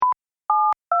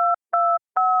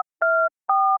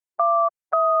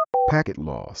Packet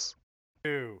loss.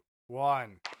 2,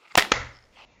 1.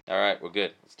 All right, we're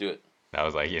good. Let's do it. That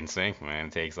was like in sync, man.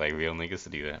 It takes like real niggas to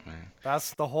do that, man.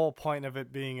 That's the whole point of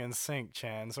it being in sync,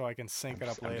 Chan, so I can sync it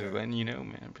up I'm later. just letting you know,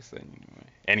 man. I'm just letting you know, man.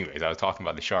 Anyways, I was talking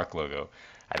about the shark logo.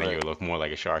 I think it would look more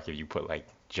like a shark if you put like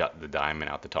jut the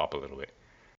diamond out the top a little bit.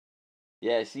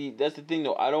 Yeah, see, that's the thing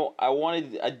though.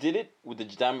 I did it with the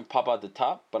diamond pop out the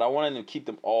top, but I wanted to keep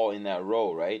them all in that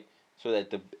row, right? So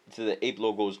that the ape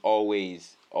logo is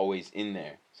always in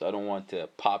there. So I don't want to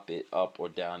pop it up or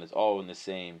down. It's all in the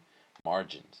same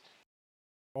margins.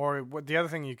 Or what the other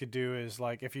thing you could do is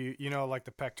like if you know like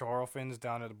the pectoral fins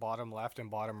down at the bottom left and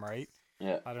bottom right.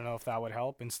 Yeah. I don't know if that would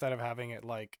help. Instead of having it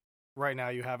like right now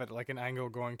you have it like an angle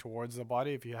going towards the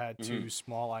body. If you had two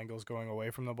small angles going away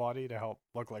from the body to help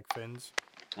look like fins.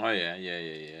 Oh yeah.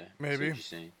 Maybe. I see what you're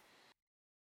saying.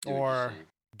 Or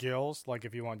gills, like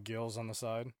if you want gills on the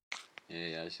side.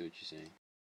 Yeah, I see what you're saying.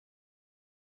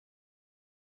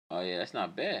 Oh yeah, that's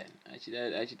not bad. Actually,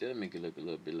 that'll make it look a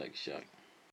little bit like a shark.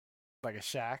 Like a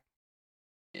shack.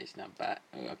 Yeah, it's not bad.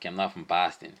 Okay, I'm not from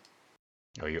Boston.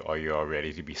 Are you all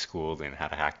ready to be schooled in how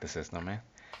to hack the system, man?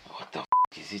 What the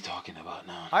is he talking about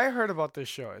now? I heard about this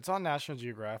show. It's on National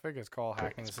Geographic. It's called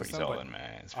Hacking the Pretty System. solid,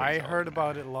 man. I heard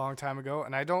about it a long time ago,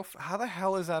 and I don't. How the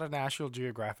hell is that a National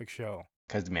Geographic show?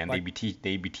 Because man, like,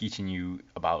 they be teaching you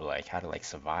about like how to like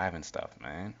survive and stuff,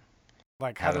 man.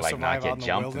 Like how to like survive not out in get the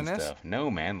jumped wilderness? and stuff. No,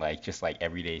 man, like just like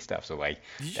everyday stuff. So like,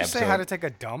 did you just say how to take a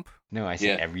dump? No, I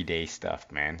said everyday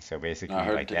stuff, man. So basically,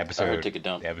 like the episode, I heard take a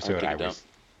dump.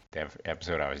 the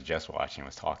episode I was just watching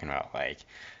was talking about like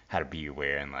how to be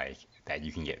aware and like that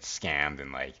you can get scammed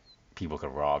and like people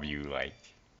could rob you like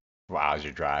while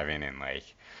you're driving and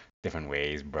like different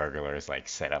ways burglars like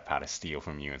set up how to steal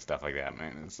from you and stuff like that,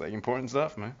 man. It's like important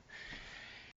stuff, man.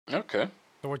 Okay.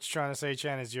 So what you're trying to say,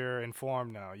 Chan, is you're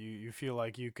informed now. You feel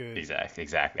like you could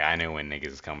Exactly. I know when niggas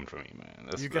is coming for me, man.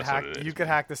 You could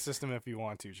hack the system if you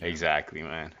want to, Chan. Exactly,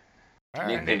 man. All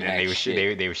right. And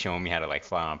they were showing me how to like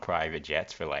fly on private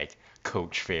jets for like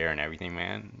coach fare and everything,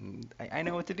 man. I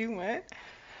know what to do, man.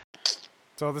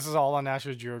 So this is all on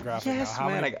National Geographic yes, now.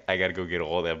 Man. I gotta go get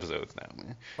all the episodes now,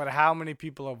 man. But how many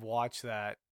people have watched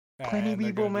that? Plenty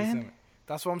people, man.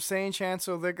 That's what I'm saying, Chan.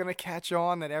 So they're gonna catch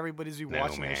on that everybody's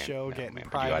watching the show getting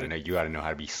private. You gotta know how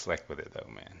to be slick with it,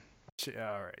 though, man.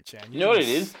 All right, Chan. You know what it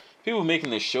is? People making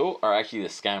the show are actually the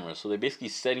scammers. So they're basically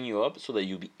setting you up so that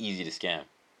you'll be easy to scam.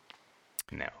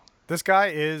 No. This guy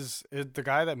is the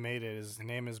guy that made it. His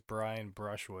name is Brian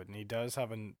Brushwood, and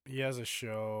he has a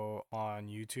show on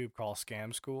YouTube called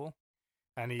Scam School,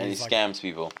 and he scams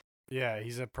people. Yeah,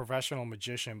 he's a professional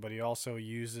magician, but he also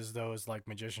uses those like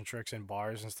magician tricks in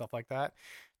bars and stuff like that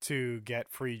to get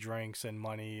free drinks and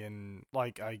money, and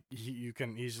like you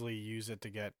can easily use it to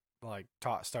get like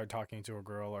start talking to a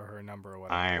girl or her number or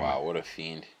whatever. Wow, what a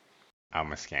fiend!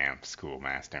 I'm a scam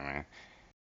schoolmaster, man.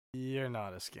 You're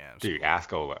not a scam. Dude,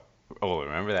 ask Ola. Ola,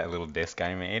 remember that little disc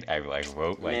I made? I like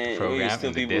wrote like the program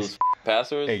in the disc.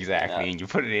 Passwords? Exactly, and you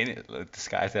put it in, it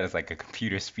disguised that as like a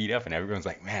computer speed up, and everyone's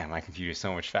like, man, my computer's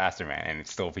so much faster, man, and it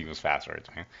stole people's passwords,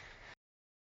 man.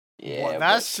 Yeah, well,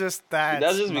 that's just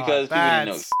because people didn't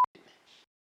know.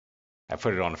 I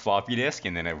put it on a floppy disk,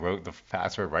 and then I wrote the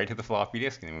password right to the floppy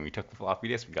disk, and then when we took the floppy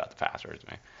disk, we got the passwords,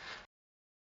 man.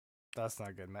 That's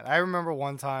not good, man. I remember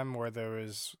one time where there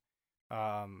was,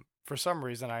 for some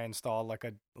reason, I installed like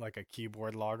a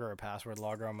keyboard logger, a password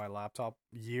logger on my laptop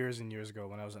years and years ago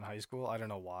when I was in high school. I don't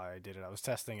know why I did it. I was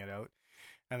testing it out,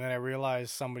 and then I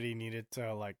realized somebody needed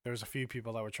to there's a few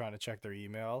people that were trying to check their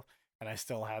email, and I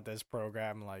still had this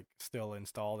program like still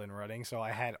installed and running. So I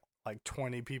had like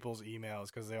 20 people's emails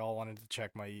because they all wanted to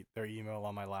check their email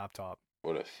on my laptop.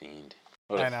 What a fiend!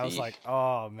 I was like,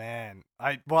 oh man,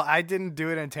 I didn't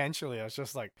do it intentionally. I was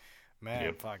just like,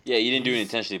 man, fuck. Yeah, you didn't do it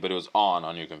intentionally, but it was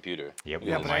on your computer. Yep.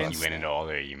 Yeah, but you went into all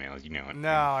their emails, you know. No,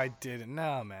 I didn't.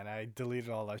 No, man, I deleted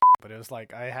all that. But it was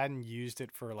like I hadn't used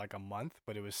it for like a month,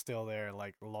 but it was still there,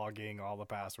 like logging all the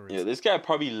passwords. Yeah, this guy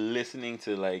probably listening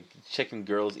to like checking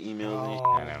girls' emails.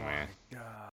 Oh, I know, man.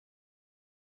 God.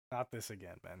 Not this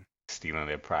again, man. Stealing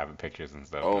their private pictures and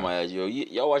stuff. Oh my God,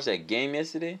 y'all watched that game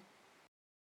yesterday?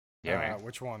 Yeah, man.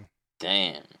 Which one?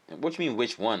 Damn. What you mean,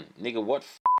 which one? Nigga, what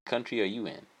country are you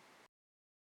in?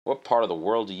 What part of the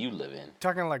world do you live in?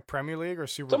 Talking like Premier League or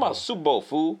Super Bowl? Talking about Super Bowl,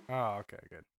 fool. Oh, okay,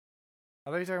 good. I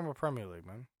thought you were talking about Premier League,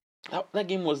 man. That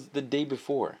game was the day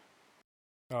before.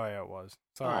 Oh, yeah, it was.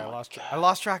 Sorry, I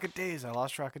lost track of days. Man. I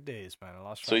lost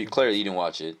track. So you clearly you didn't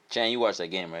watch it. Chan, you watched that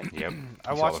game, right? Yep.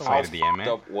 I watched the fight at the end,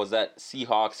 man. Was that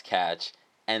Seahawks catch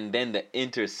and then the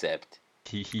intercept?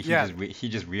 He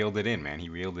just reeled it in, man. He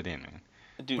reeled it in, man.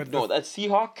 Dude, that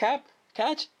Seahawk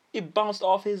catch It bounced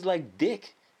off his like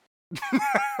dick. Where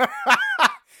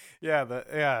he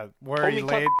Homie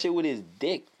caught laid, that shit with his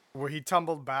dick. where he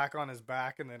tumbled back on his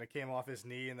back, and then it came off his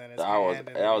knee, and then his That hand. was- and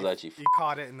that then was he, actually he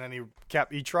caught it, and then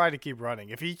he tried to keep running.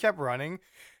 If he kept running,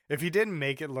 if he didn't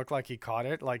make it look like he caught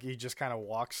it, like he just kind of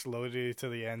walked slowly to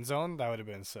the end zone, that would have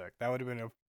been sick. That would have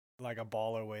been like a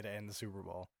baller way to end the Super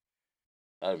Bowl.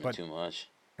 That would But- be too much.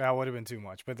 That would have been too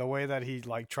much. But the way that he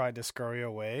like tried to scurry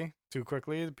away too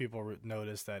quickly, people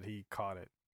noticed that he caught it.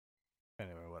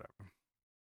 Anyway, whatever.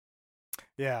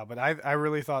 Yeah, but I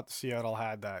really thought Seattle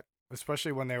had that,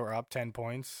 especially when they were up 10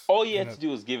 points. All you in had a- to do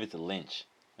was give it to Lynch.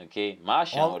 Okay,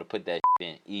 Marshawn All- would have put that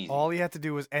in easy. All he had to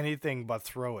do was anything but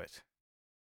throw it.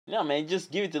 No, man,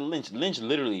 just give it to Lynch. Lynch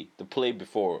literally, the play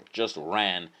before, just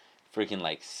ran freaking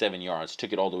like 7 yards,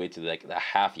 took it all the way to like the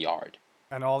half yard.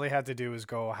 And all they had to do was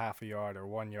go half a yard or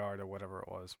 1 yard or whatever it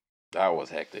was. That was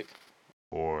hectic.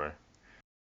 Or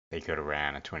they could have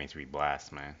ran a 23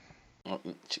 blast, man. Oh,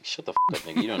 shut the up,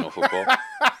 nigga. You don't know football.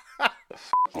 The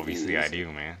fuck Obviously, is I this?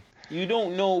 do, man. You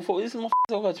don't know football. This is my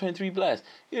talk about 23 blast.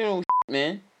 You don't know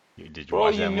man. Did you Bro,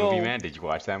 watch you that movie, know- man? Did you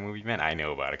watch that movie, man? I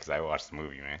know about it because I watched the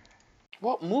movie, man.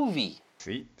 What movie?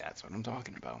 See, that's what I'm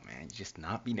talking about, man. You just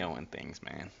not be knowing things,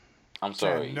 man. I'm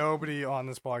sorry. Yeah, nobody on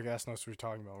this podcast knows what you're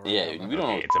talking about. Right Yeah, now. we don't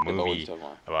know. Okay, it's a what movie you're talking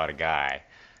about. about a guy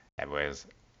that was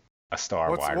a star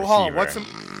wide hold on, receiver.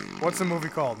 what's the movie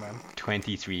called, man?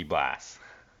 23 blasts.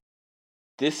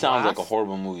 This sounds like a Blast?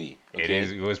 horrible movie. Okay?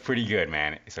 It was pretty good,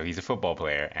 man. So he's a football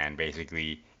player, and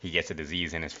basically he gets a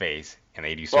disease in his face, and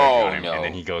they do surgery Oh, on him, no. and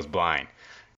then he goes blind.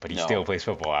 But he No. still plays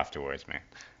football afterwards, man.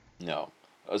 No.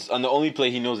 And the only play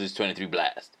he knows is 23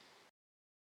 blast.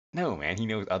 No, man, he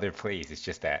knows other plays. It's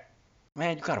just that,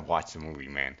 man, you gotta watch the movie,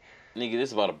 man. Nigga, this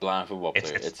is about a blind football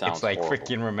player. It's It sounds it's like horrible.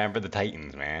 freaking Remember the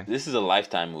Titans, man. This is a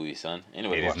Lifetime movie, son.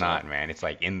 Anyway, It is not, man. It's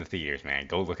like in the theaters, man.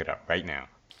 Go look it up right now.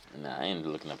 Nah, I ain't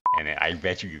looking up. And I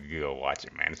bet you could go watch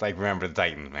it, man. It's like Remember the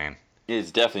Titans, man.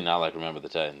 It's definitely not like Remember the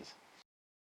Titans.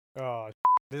 Oh,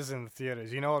 this is in the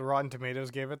theaters. You know what Rotten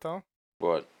Tomatoes gave it though?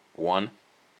 What? 1?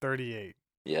 38.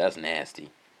 Yeah, that's nasty.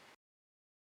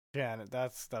 Yeah,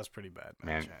 that's pretty bad,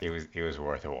 Man, Chan. it was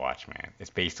worth a watch, man. It's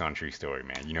based on true story,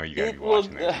 man. You know you gotta Yeah, be well,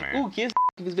 watching this, man. who gives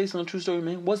if it's based on a true story,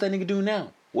 man? What's that nigga doing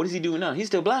now? What is he doing now? He's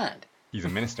still blind. He's a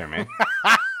minister, man.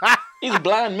 He's a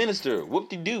blind minister.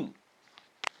 Whoop-de-doo.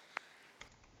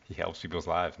 He helps people's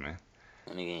lives, man.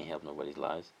 That nigga ain't help nobody's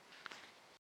lives.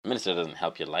 Minister doesn't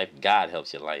help your life. God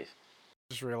helps your life.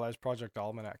 Just realized Project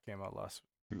Almanac came out last.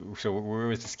 So where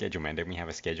was the schedule, man? Didn't we have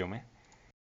a schedule, man?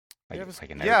 Like, Yeah,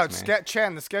 like a yeah, notes, man?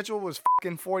 Chan, the schedule was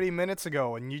fucking 40 minutes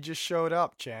ago, and you just showed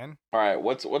up, Chan. All right,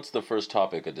 what's the first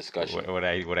topic of discussion? What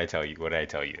I tell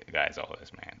you guys all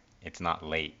this, man. It's not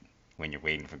late when you're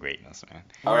waiting for greatness, man.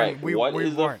 All right, We what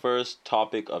is the weren't. first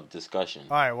topic of discussion?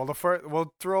 All right, well,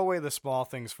 we'll throw away the small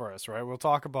things first, right? We'll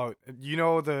talk about,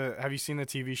 have you seen the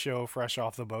TV show Fresh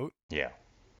Off the Boat? Yeah.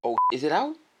 Oh, is it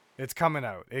out? It's coming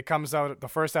out. It comes out, the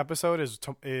first episode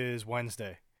is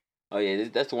Wednesday. Oh yeah,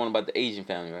 that's the one about the Asian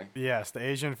family, right? Yes, the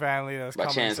Asian family that's By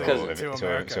coming chance, to, cousin. to So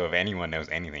America. if anyone knows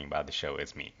anything about the show,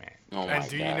 it's me, man. Oh my And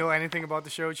do you God. know anything about the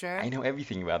show, Chan? I know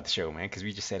everything about the show, man, because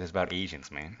we just said it's about Asians,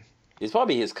 man. It's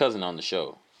probably his cousin on the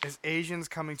show. It's Asians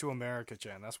coming to America,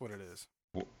 Chan. That's what it is.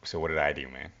 So what did I do,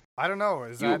 man? I don't know.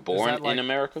 You were born like, in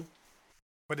America?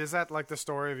 But is that like the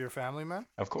story of your family, man?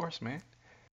 Of course, man.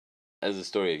 That's the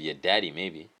story of your daddy,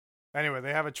 maybe. Anyway,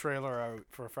 they have a trailer out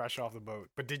for Fresh Off the Boat.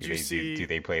 But did Do you they, see? do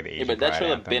they play the Asian Yeah, but that Pride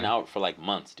trailer anthem, been man? out for like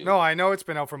months, dude. No, I know it's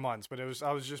been out for months, but I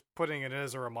was just putting it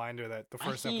as a reminder that the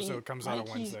first Mikey- episode comes out on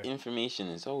Mikey's Wednesday. information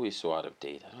is always so out of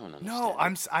date. I don't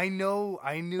understand. No,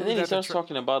 I knew And then he that. starts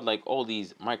talking about like all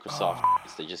these Microsoft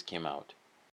that just came out.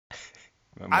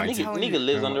 I'm Nigga, telling you-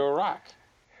 lives under a rock.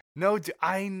 No,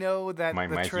 I know that My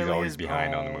the Mikey's trailer always is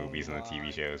behind on the Oh movies and the TV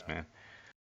my shows, God. man.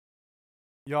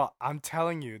 Yo, I'm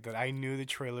telling you that I knew the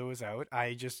trailer was out.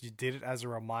 I just did it as a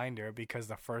reminder because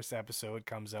the first episode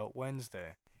comes out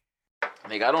Wednesday.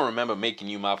 Nigga, I don't remember making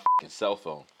you my fucking cell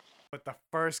phone. But the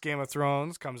first Game of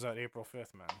Thrones comes out April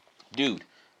 5th, man. Dude,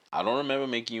 I don't remember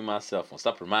making you my cell phone.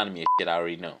 Stop reminding me of shit I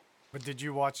already know. But did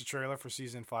you watch the trailer for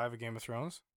season 5 of Game of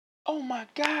Thrones? Oh my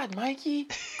God, Mikey.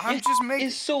 I'm just making.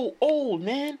 It's so old,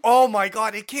 man. Oh my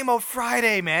God! It came out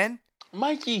Friday, man.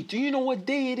 Mikey, do you know what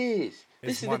day it is?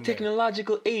 It's This is Monday. the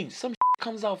technological age. Some shit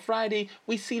comes out Friday.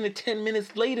 We seen it 10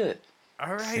 minutes later.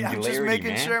 All right, I'm just Singularity,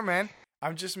 making man. sure, man.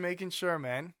 I'm just making sure,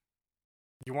 man.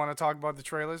 You want to talk about the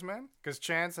trailers, man? Because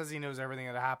Chan says he knows everything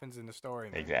that happens in the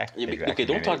story, man. Exactly. Yeah, but, exactly, okay,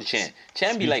 don't man. talk to Chan.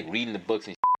 Chan be Speak- like reading the books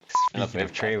and Speaking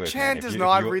of trailers, Chan man, if does you-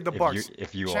 not if you- read the if books. You,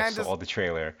 if you Chan all does- saw the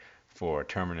trailer for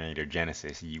Terminator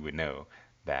Genesis, you would know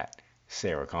that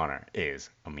Sarah Connor is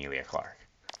Amelia Clark.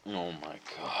 Oh my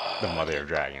god. The mother of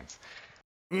dragons.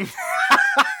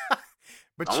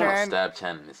 But I want to Chan, stab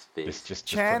Chan in his face. Just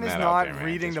Chan putting is that out not there, man.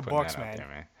 reading Just the putting books, that out man.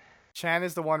 there, Chan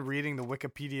is the one reading the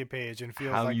Wikipedia page and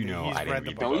feels How like you know he's I didn't read the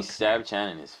read the book. Can we books, stab man. Chan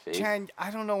in his face? Chan,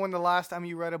 I don't know when the last time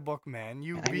you read a book, man.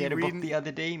 You And I be read a book reading. the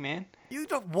other day, man. You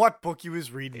know what book you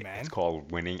was reading, man? It's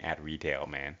called Winning at Retail,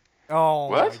 man. Oh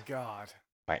What? my god.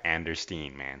 By Anders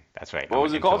Steen, man. That's right. What I'm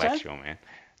was an it called, Chan? intellectual, man.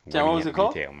 Chan, what was Winning it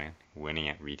called? at Retail, man. Winning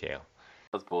at Retail.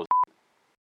 That's bullshit.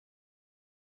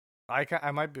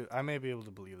 I may be able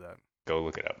to believe that. Go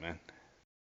look it up, man.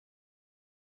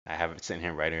 I have it sitting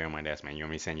here right here on my desk, man. You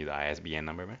want me to send you the ISBN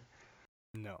number, man?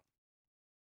 No.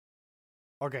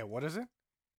 Okay, what is it?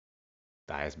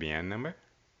 The ISBN number?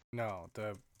 No,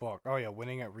 the book. Oh yeah,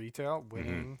 Winning at Retail.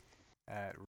 Winning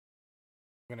at. I'm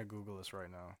gonna Google this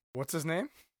right now. What's his name?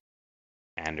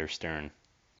 Anders Stern.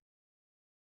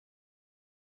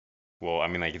 Well, I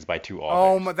mean, like, it's by two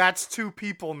Oh, authors. that's two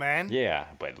people, man. Yeah,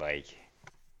 but, like,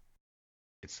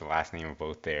 it's the last name of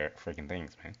both their freaking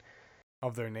things, man.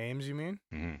 Of their names, you mean?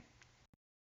 Mm-hmm.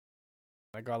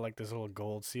 I got like this little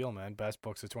gold seal, man. Best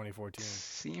books of 2014.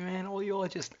 See, man, all y'all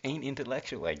just ain't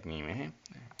intellectual like me, man.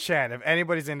 Chan, if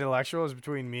anybody's intellectual, it's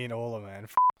between me and Ola, man.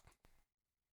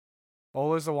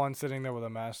 Ola's the one sitting there with a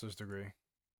master's degree.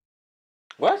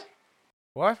 What?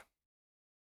 What?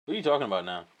 What are you talking about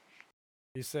now?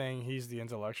 He's saying he's the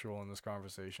intellectual in this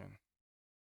conversation.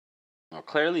 Well,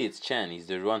 clearly it's Chan. He's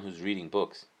the one who's reading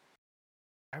books.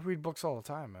 I read books all the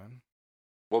time, man.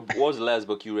 What was the last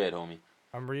book you read, homie?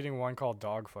 I'm reading one called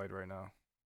Dogfight right now.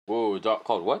 Whoa,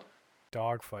 called what?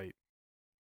 Dogfight.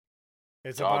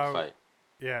 It's about Dogfight.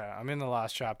 Yeah, I'm in the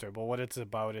last chapter, but what it's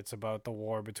about the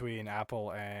war between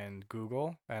Apple and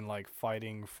Google and like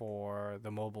fighting for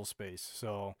the mobile space.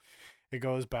 So it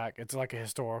goes back, it's like a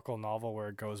historical novel where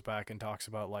it goes back and talks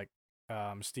about like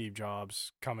Steve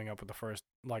Jobs coming up with the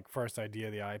first idea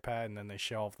of the iPad, and then they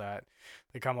shelve that.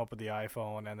 They come up with the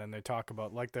iPhone, and then they talk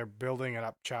about like they're building it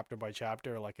up chapter by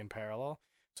chapter, like in parallel.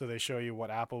 So they show you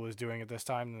what Apple was doing at this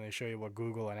time, and then they show you what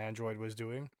Google and Android was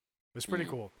doing. It's pretty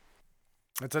cool.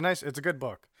 It's a good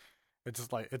book. It's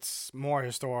just like, it's more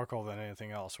historical than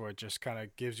anything else, where it just kind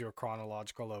of gives you a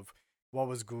chronological of what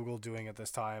was Google doing at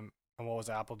this time and what was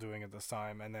Apple doing at this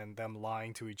time, and then them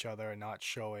lying to each other and not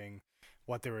showing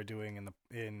what they were doing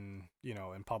in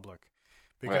public.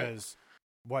 Because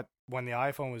when the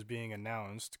iPhone was being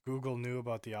announced, Google knew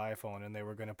about the iPhone and they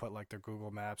were going to put like their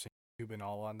Google Maps and YouTube and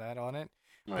all on it. Right.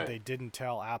 But they didn't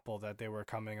tell Apple that they were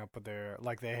coming up with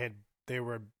they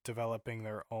were developing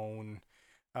their own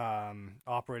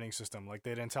operating system. Like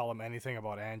they didn't tell them anything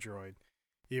about Android,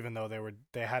 even though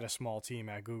they had a small team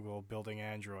at Google building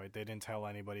Android. They didn't tell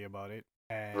anybody about it.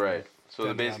 And Right.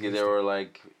 So basically they were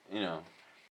like,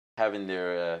 having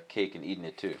their cake and eating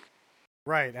it too.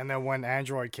 Right, and then when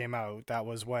Android came out, that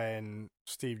was when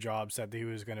Steve Jobs said that he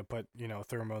was going to put,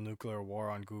 thermonuclear war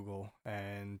on Google,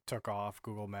 and took off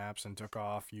Google Maps and took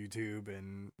off YouTube,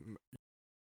 and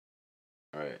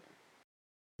Right.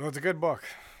 no, it's a good book.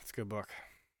 It's a good book.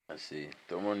 I see.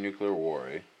 Thermonuclear war,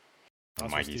 eh?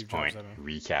 That's what Mikey's Steve point, Jobs said.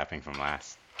 recapping from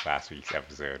last week's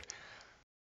episode,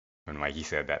 when Mikey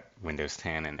said that Windows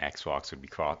 10 and Xbox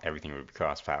everything would be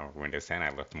cross-platform for Windows 10, I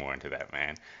looked more into that,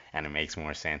 man, and it makes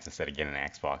more sense instead of getting an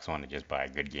Xbox One to just buy a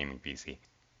good gaming PC.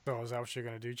 So is that what you're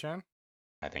going to do, Chan?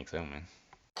 I think so, man.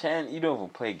 Chan, you don't even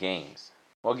play games.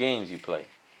 What games you play?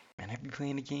 Man, I be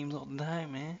playing the games all the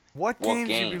time, man. What games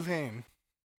you be games? playing?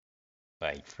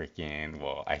 Like freaking,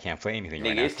 well, I can't play anything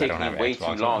right Nigga, now it's 'cause I don't taking have you an way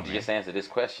Xbox too long One, to man. just answer this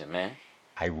question, man.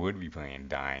 I would be playing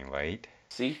Dying Light.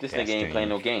 See, this nigga Destiny. ain't playing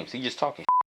no games. He just talking.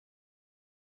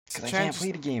 Because I Chan, can't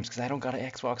play the games because I don't got an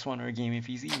Xbox One or a gaming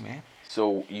PC, man.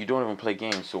 So you don't even play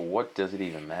games. So what does it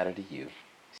even matter to you?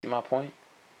 See my point?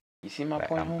 You see my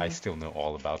point, I homie? still know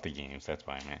all about the games, that's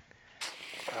why, man.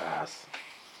 Gosh.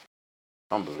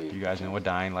 Unbelievable. You guys know what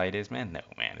Dying Light is, man? No,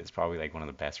 man. It's probably like one of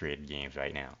the best rated games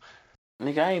right now.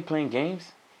 Nigga, I ain't playing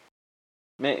games.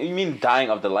 Man, you mean Dying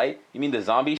of the Light? You mean the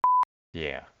zombie?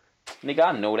 Yeah. Nigga,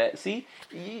 I know that. See,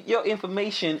 your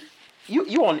information,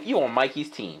 you on Mikey's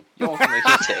team. Your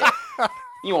information said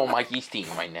you on Mikey's team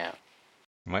right now.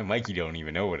 Mikey don't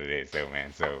even know what it is, though,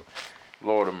 man. So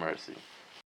Lord of mercy.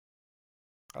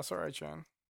 That's all right, Chan.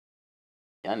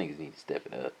 Y'all niggas need to step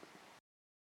it up.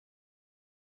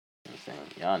 I'm saying,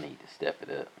 y'all need to step it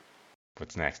up.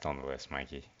 what's next on the list,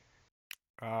 Mikey?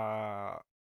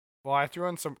 Well, I threw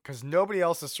in some, because nobody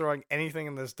else is throwing anything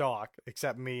in this doc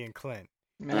except me and Clint.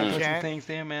 Man, I put some Chan? things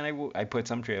there, man. I put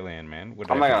some trailer in, man. What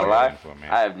did I'm I not put gonna trailer lie. in for,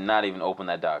 man? I have not even opened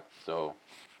that doc, so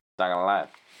not gonna lie.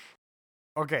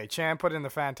 Okay, Chan put in the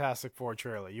Fantastic Four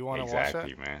trailer. You want to watch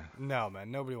Exactly, that? man. No,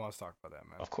 man. Nobody wants to talk about that,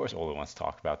 man. Of course, Ola wants to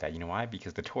talk about that. You know why?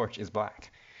 Because the Torch is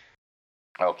black.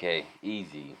 Okay,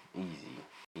 easy.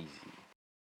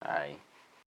 Alright.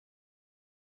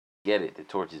 Get it, the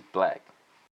Torch is black.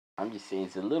 I'm just saying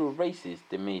it's a little racist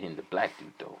that made him the black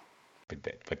dude, though.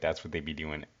 But that's what they be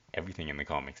doing everything in the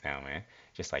comics now, man.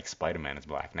 Just like Spider-Man is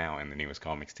black now in the newest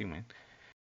comics too, man.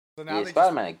 So now Yeah,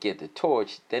 Spider-Man get the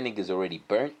Torch, that nigga's already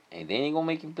burnt, and they ain't gonna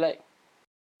make him black.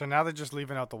 So now they're just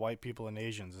leaving out the white people and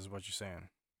Asians, is what you're saying.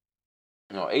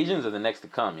 No, Asians are the next to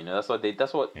come. You know, that's what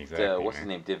Exactly, what's his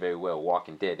name did very well.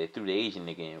 Walking Dead. They threw the Asian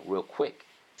nigga in real quick,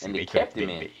 and they coulda- kept him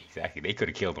in. Exactly. They could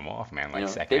have killed him off, man. Like You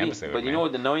know, second they didn't- episode. But you man. know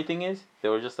what the annoying thing is? They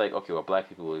were just like, okay, well, black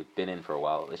people have been in for a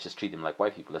while. Let's just treat them like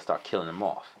white people. Let's start killing them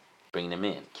off, bringing them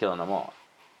in, killing them off.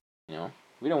 You know,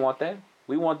 we don't want that.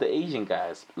 We want the Asian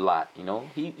guys lot. You know,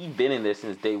 he been in there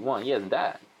since day one. He hasn't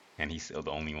died. And he's still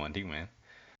the only one too, man.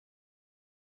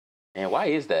 And why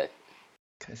is that?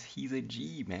 Cause he's a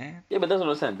G, man. Yeah, but that's what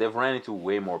I'm saying. They've ran into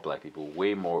way more black people,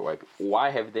 way more white people. Why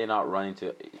have they not run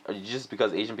into? Just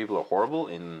because Asian people are horrible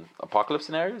in apocalypse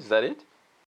scenarios? Is that it?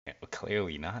 Yeah, but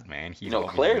clearly not, man. He's No,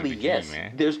 always clearly been the G, yes.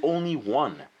 man. There's only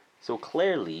one. So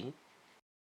clearly,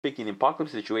 picking an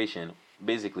apocalypse situation,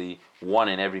 basically one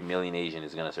in every million Asian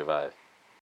is gonna survive.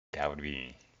 That would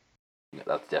be.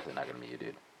 That's definitely not gonna be you,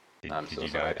 dude. I'm Did so you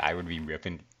know sorry. that I would be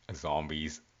ripping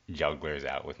zombies, jugglers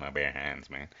out with my bare hands,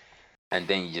 man? And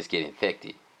then you just get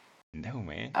infected. No,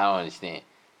 man. I don't understand.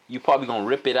 You probably gonna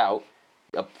rip it out,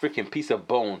 a freaking piece of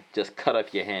bone just cut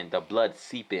up your hand, the blood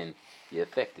seep in, you're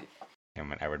affected. And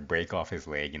when I would break off his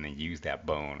leg and then use that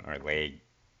bone or leg,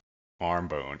 arm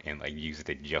bone, and like use it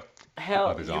to juke Hell,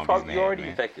 other zombies in the you're already head,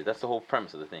 man. infected. That's the whole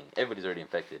premise of the thing. Everybody's already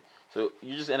infected. So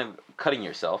you just end up cutting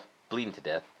yourself, bleeding to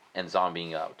death, and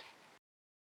zombieing out.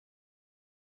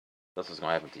 That's what's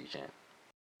gonna happen to you, Chan.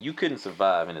 You couldn't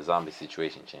survive in a zombie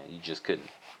situation, Chan. You just couldn't.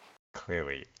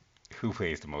 Clearly, who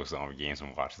plays the most zombie games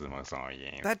and watches the most zombie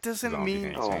games? That doesn't Zombie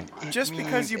mean things, man. Oh, It just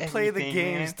because means you play the everything,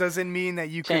 games man. doesn't mean that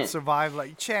you Chan. could survive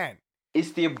like Chan.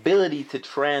 It's the ability to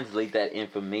translate that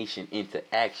information into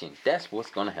action. That's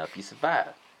what's gonna help you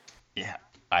survive. Yeah,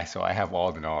 I have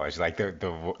all the knowledge. Like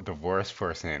the worst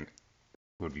person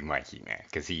would be Mikey, man,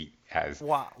 because he has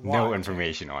Why? no Chan?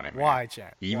 information on it, man. Why,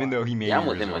 Chan? Even Why? though he may Yeah, I'm be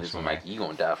with him on this resourceful, one, man. Mike. You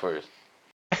gonna die first.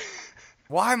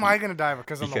 Why am I gonna die?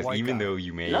 Because I'm the Because white even guy. though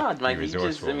you may Nah, be Mike, you just-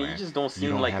 resourceful, I mean, you man, just don't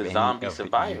seem like have a any zombie of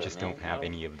survivor, You just man, don't you have know?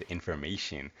 any of the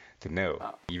information to know.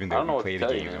 Uh, Even I don't though know we what play to the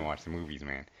tell you, games and man. watch the movies,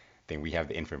 man, then we have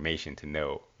the information to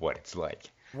know what it's like.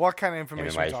 What kind of And information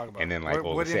then are you talking about? and then like What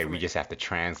Ola said, we informa- just have to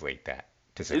translate that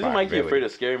to Isn't survivability. Mikey afraid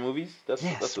of scary movies?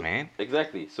 Yes, man.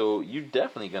 Exactly. So you're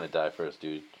definitely gonna die first,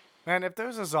 dude. Man, if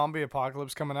there's a zombie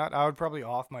apocalypse coming out, I would probably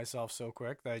off myself so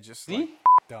quick that I just like See?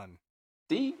 done.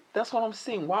 See? That's what I'm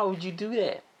saying. Why would you do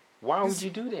that? Why would you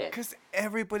do that? Because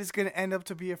everybody's gonna end up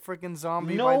to be a freaking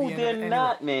zombie by the No, end they're of it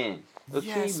not, man. Okay,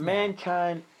 Yes, man.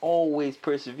 mankind always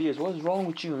perseveres. What's wrong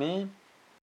with you, man?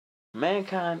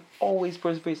 Mankind always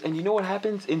perseveres. And you know what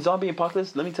happens in zombie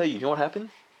apocalypse? Let me tell you, you know what happens?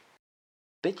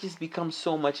 Bitches become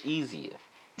so much easier.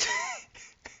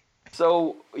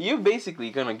 So you're basically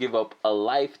gonna give up a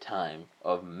lifetime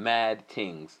of mad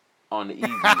things on the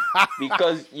easy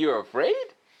because you're afraid?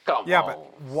 Come Yeah, on.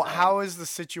 but son. how is the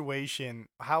situation?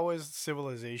 How is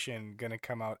civilization gonna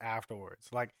come out afterwards?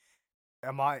 Like,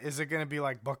 is it gonna be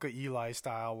like Book of Eli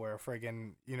style, where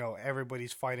friggin'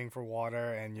 everybody's fighting for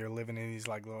water and you're living in these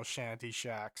like little shanty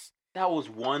shacks? That was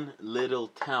one little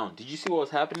town. Did you see what was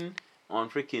happening on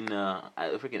freaking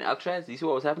Alcatraz? Did you see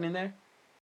what was happening there?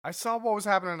 I saw what was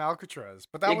happening in Alcatraz,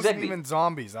 but that wasn't Exactly. even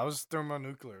zombies. That was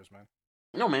thermonuclears, man.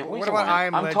 No, man. What Wait a about minute. I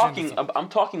Am I'm Legend talking. and stuff? I'm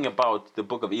talking about the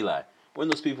Book of Eli. When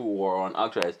those people were on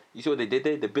Alcatraz, you see what they did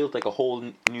there? They built like a whole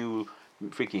new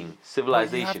freaking But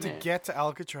civilization. you have to there. get to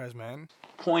Alcatraz, man.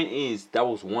 Point is, that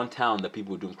was one town that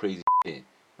people were doing crazy in.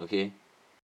 Okay,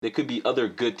 there could be other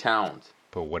good towns.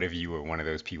 But what if you were one of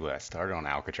those people that started on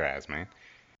Alcatraz, man?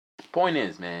 Point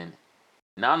is, man.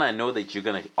 Now that I know that you're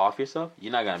gonna off yourself,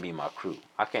 you're not gonna be my crew.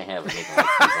 I can't have a nigga like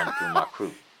you running through my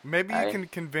crew. Maybe you I- can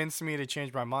convince me to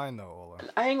change my mind, though, Ola.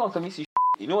 I ain't gonna convince you.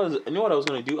 You know what I was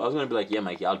gonna do? I was gonna be like, yeah,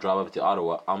 Mikey, I'll drive up to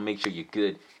Ottawa. I'll make sure you're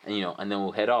good, and and then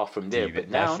we'll head off from there. See, But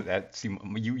now, see,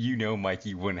 you know,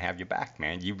 Mikey wouldn't have your back,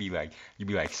 man. You'd be like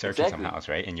searching Exactly. some house,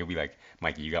 right? And you'll be like,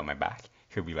 Mikey, you got my back.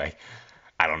 He'll be like,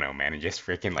 I don't know, man, and just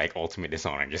freaking like ultimate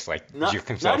dishonor, and just like Not- juke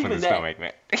himself not in the even that. stomach,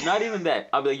 man. not even that.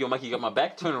 I'll be like, yo, Mikey, you got my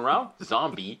back. Turn around,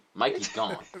 zombie. Mikey's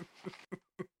gone.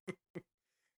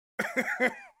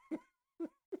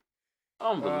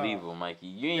 Unbelievable, Mikey.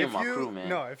 You ain't in my crew, man.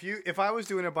 No, if I was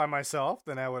doing it by myself,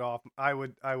 then I would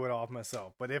off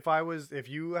myself. But if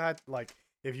you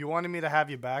wanted me to have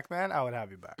you back, man, I would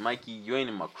have you back. Mikey, you ain't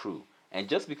in my crew. And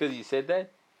just because you said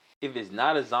that, if it's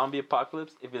not a zombie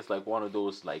apocalypse, if it's like one of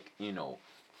those like,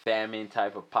 famine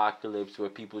type apocalypse where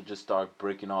people just start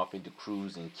breaking off into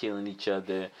crews and killing each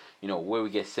other, where we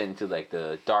get sent into like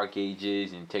the dark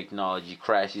ages and technology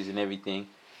crashes and everything.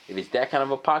 If it's that kind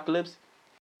of apocalypse,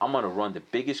 I'm gonna run the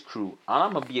biggest crew and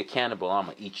I'm gonna be a cannibal. I'm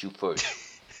gonna eat you first.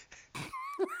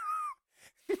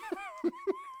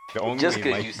 The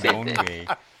only way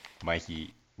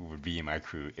Mikey would be in my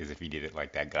crew is if he did it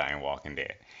like that guy in Walking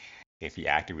Dead. If he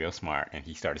acted real smart and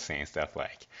he started saying stuff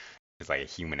like, it's like a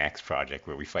Human X project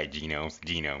where we fight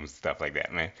genomes, stuff like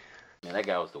that, man. Man, that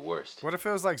guy was the worst. What if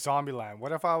it was like Zombieland?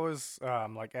 What if I was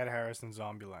like Ed Harris in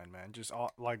Zombieland, man? Just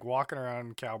like walking around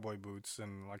in cowboy boots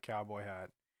and like cowboy hat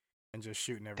and just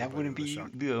shooting everybody. That wouldn't be you,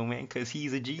 though, man, because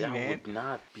he's a G, that man. That would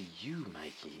not be you,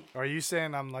 Mikey. Are you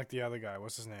saying I'm like the other guy?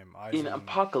 What's his name? In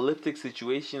apocalyptic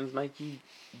situations, Mikey,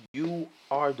 you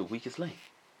are the weakest link.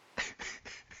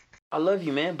 I love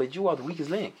you, man, but you are the weakest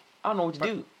link. I don't know what to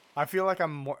do. I feel like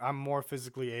I'm more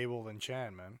physically able than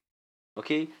Chan, man.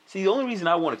 Okay? See, the only reason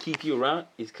I want to keep you around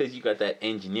is because you got that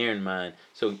engineering mind.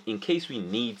 So in case we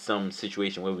need some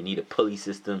situation where we need a pulley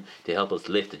system to help us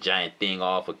lift the giant thing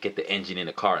off or get the engine in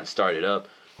the car and start it up,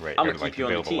 right, I'm going to keep you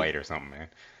on the team. Build a light or something, man.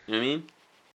 You know what I mean?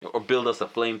 Or build us a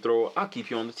flamethrower. I'll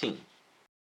keep you on the team.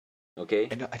 Okay?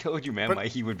 I told you, man,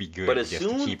 Mikey would be good. But as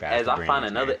soon as I find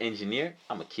another man. engineer,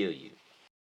 I'm going to kill you.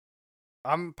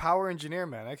 I'm power engineer,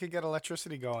 man. I could get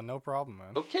electricity going, no problem, man.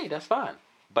 Okay, that's fine.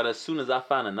 But as soon as I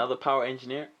find another power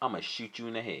engineer, I'm gonna shoot you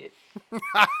in the head.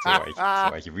 so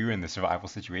like if we were in the survival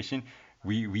situation,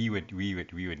 we would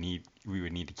need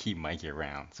to keep Mikey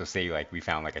around. So say like we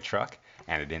found like a truck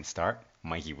and it didn't start,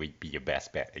 Mikey would be your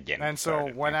best bet again. And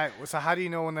so how do you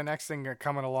know when the next thing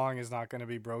coming along is not going to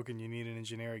be broken? You need an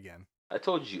engineer again. I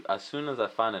told you, as soon as I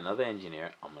find another engineer,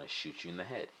 I'm gonna shoot you in the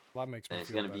head. Well, that makes me and it's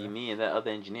feel gonna better. be me and that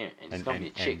other engineer, and it's gonna be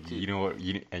a chick too. You know what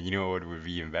would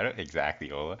be even better?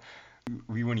 Exactly, Ola.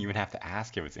 We wouldn't even have to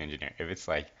ask if it's engineer. If it's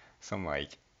like some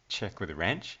like chick with a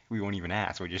wrench, we won't even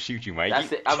ask. We'll just shoot you, Mikey.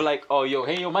 That's it. I'll be like, oh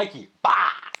yo, Mikey,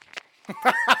 bah!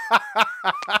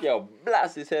 Yo,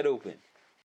 blast his head open.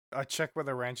 A chick with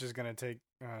a wrench is gonna take.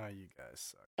 You guys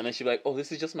suck. And then she'd be like, oh,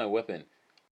 this is just my weapon.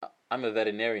 I'm a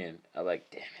veterinarian. I'm like,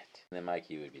 damn it. And then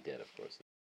Mikey would be dead, of course.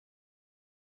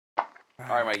 All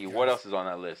right, Mikey, what else is on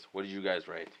that list? What did you guys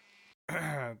write?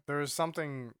 There's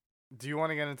something. Do you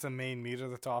want to get into the main meat of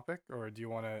the topic, or do you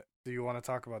want to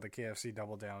talk about the KFC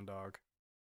Double Down dog?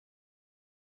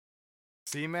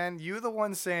 See, man, you the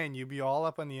one saying you be all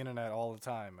up on the internet all the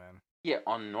time, man. Yeah,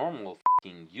 on normal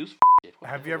fucking use shit.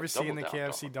 Have you ever seen the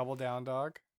KFC Double Down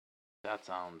dog? That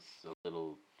sounds a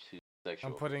little too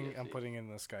sexual. I'm putting in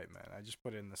the Skype, man. I just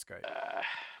put it in the Skype.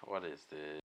 What is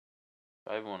this?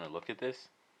 Do I even want to look at this?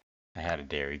 I had a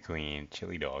Dairy Queen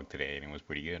chili dog today, and it was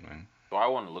pretty good, man. Do I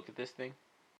want to look at this thing?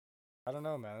 I don't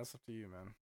know, man. That's up to you,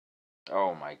 man.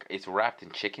 Oh my! It's wrapped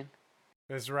in chicken.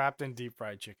 It's wrapped in deep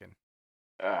fried chicken.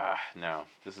 No.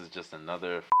 This is just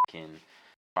another fucking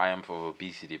triumph of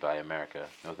obesity by America.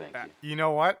 No, thank you. You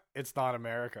know what? It's not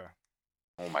America.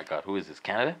 Oh my God! Who is this?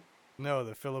 Canada? No,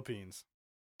 the Philippines.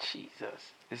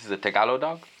 Jesus! This is a Tagalog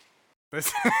dog.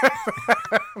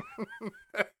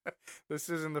 This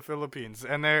is in the Philippines,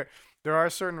 and there are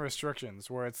certain restrictions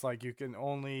where it's like you can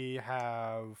only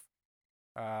have,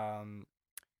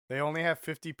 they only have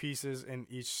 50 pieces in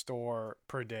each store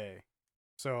per day.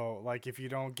 So like if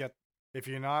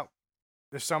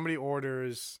somebody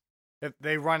orders, if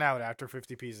they run out after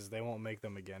 50 pieces, they won't make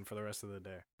them again for the rest of the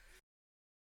day.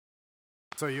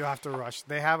 So you have to rush.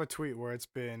 They have a tweet where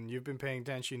you've been paying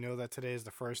attention, you know that today is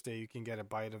the first day you can get a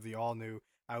bite of the all-new,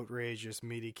 outrageous,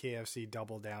 meaty KFC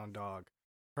Double Down dog.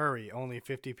 Hurry, only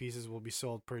 50 pieces will be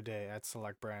sold per day at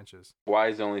select branches. Why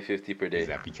is it only 50 per day? Is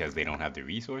that because they don't have the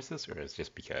resources, or is it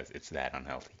just because it's that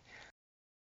unhealthy?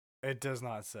 It does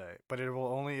not say, but it will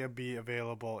only be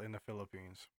available in the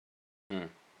Philippines.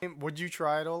 Would you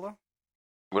try it, Ola?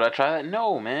 Would I try that?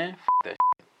 No, man. F that.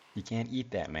 You can't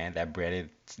eat that, man. That breaded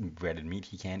meat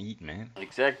he can't eat, man.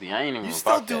 Exactly. I ain't even. You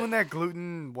still doing that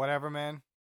gluten whatever, man?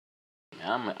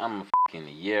 I'm a fucking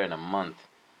year and a month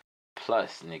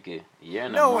plus, nigga. A year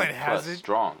and a no, month it plus hasn't.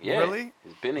 Strong. Yeah. Really?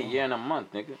 It's been a year and a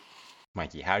month, nigga.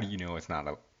 Mikey, how do you know it's not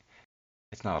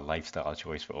a lifestyle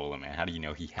choice for Ola, man? How do you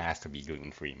know he has to be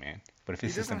gluten free, man? But if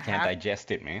his system can't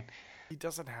digest it, man. He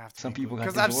doesn't have to. Some people got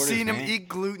because I've seen him man. eat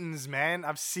glutens, man.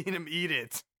 I've seen him eat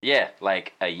it. Yeah,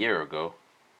 like a year ago.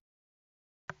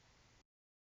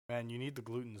 Man, you need the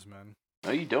glutens, man.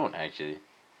 No, you don't actually.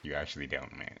 You actually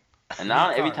don't, man. And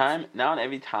now Eat every carbs.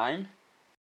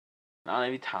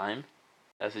 time,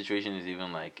 that situation is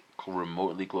even like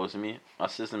remotely close to me, my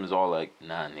system is all like,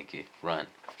 nah, Nikki, run.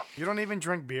 You don't even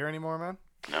drink beer anymore, man?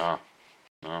 No.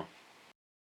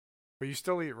 But you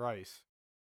still eat rice.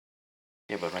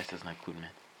 Yeah, but rice doesn't have gluten,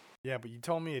 man. Yeah, but you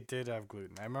told me it did have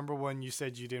gluten. I remember when you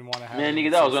said you didn't want to have Man, it.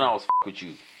 nigga, that was when I was with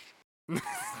you.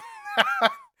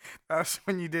 That was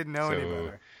when you didn't know any So-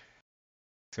 better.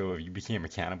 So if you became a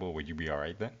cannibal, would you be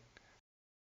alright then?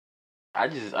 I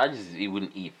just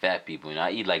wouldn't eat fat people. You know,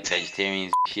 I eat like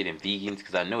vegetarians, shit, and vegans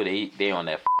because I know they on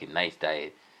that fucking nice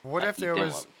diet. What I if eat there them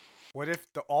was? up. What if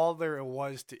all there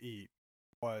was to eat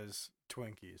was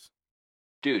Twinkies?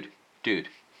 Dude,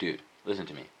 listen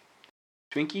to me.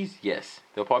 Twinkies, yes,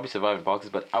 they'll probably survive in boxes,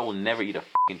 but I will never eat a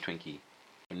fucking Twinkie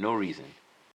for no reason.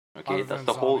 Okay, Other that's than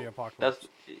the whole. zombie apocalypse.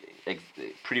 That's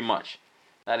pretty much.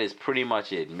 That is pretty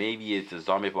much it. Maybe it's a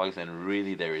zombie apocalypse, and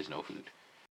really there is no food.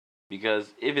 Because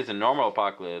if it's a normal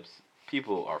apocalypse,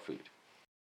 people are food.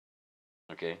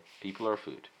 Okay, people are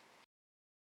food.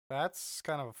 That's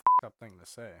kind of a fucked up thing to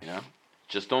say. You know,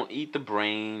 just don't eat the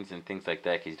brains and things like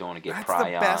that because you don't want to get That's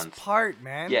prions. the best part,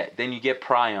 man. Yeah, then you get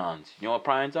prions. You know what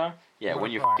prions are? Yeah, What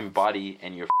when are your fucking prions? body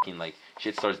and your fucking like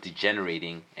shit starts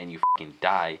degenerating and you fucking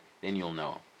die, then you'll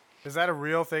know. Is that a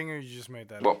real thing, or you just made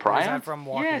that What, up? Or is prions? that from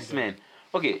Walking Yes, Dead? man.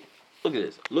 Okay, look at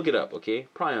this. Look it up, okay?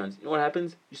 Prions. You know what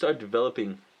happens? You start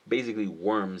developing basically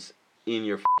worms in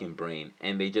your fucking brain,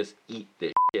 and they just eat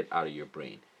the shit out of your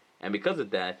brain. And because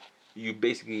of that, you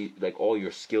basically, like, all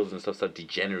your skills and stuff start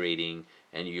degenerating,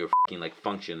 and your fucking, like,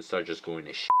 functions start just going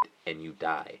to shit, and you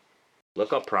die.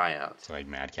 Look up prions. It's like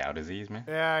mad cow disease, man.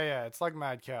 Yeah, it's like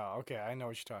mad cow. Okay, I know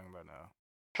what you're talking about now.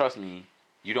 Trust me,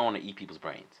 you don't want to eat people's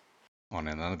brains. On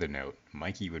another note,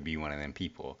 Mikey would be one of them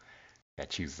people that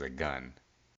chooses a gun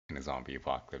in a zombie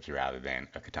apocalypse rather than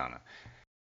a katana.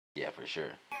 Yeah, for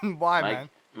sure. Why, man?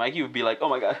 Mikey would be like, oh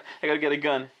my god, I gotta get a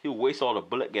gun. He'll waste all the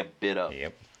bullet, get bit up.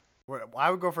 Yep. I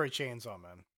would go for a chainsaw,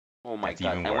 man. Oh my That's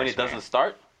god. even And when worse, it doesn't man.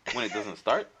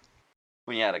 start,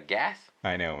 when you're out of gas,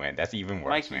 I know, man. That's even worse,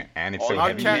 Mikey, man. And it's all so you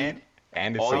heavy, need- man.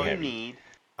 And it's all so you heavy. need,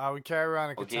 I would carry around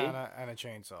a Okay. katana and a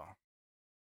chainsaw.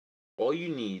 all you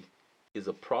need is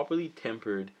a properly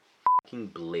tempered fucking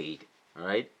blade,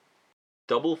 alright?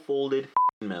 Double folded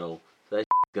metal, so that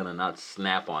gonna not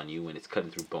snap on you when it's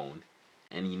cutting through bone.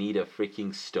 And you need a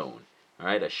freaking stone,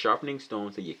 alright? A sharpening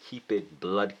stone so you keep it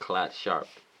blood clot sharp.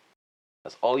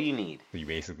 That's all you need. So you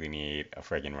basically need a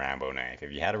friggin' Rambo knife.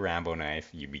 If you had a Rambo knife,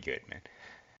 you'd be good, man.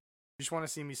 You just want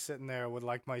to see me sitting there with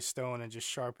like my stone and just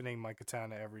sharpening my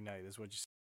katana every night, is what you say.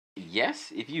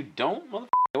 Yes, if you don't, motherfucker.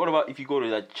 What about if you go to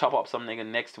like chop up some nigga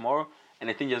next tomorrow and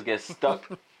the thing just gets stuck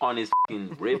on his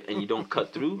fucking rib and you don't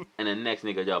cut through and the next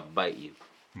nigga just bite you?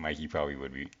 Mikey probably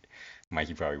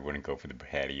wouldn't go for the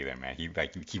head either, man. He'd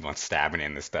keep on stabbing it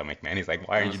in the stomach, man. He's like,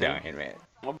 why aren't you Mhm. dying, man?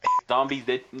 Zombies,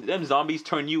 them zombies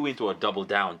turn you into a double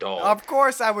down dog. Of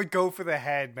course I would go for the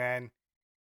head, man.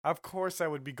 Of course I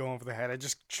would be going for the head. I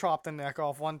just chopped the neck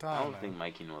off one I time, don't man. think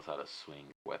Mikey knows how to swing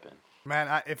a weapon.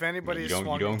 Man, if anybody You has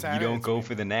swung a katana, you don't it's go me.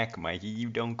 for the neck, Mikey. You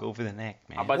don't go for the neck,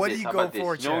 man. How about What do this? you How go about this?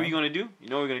 for, You know what Chad? we're gonna do? You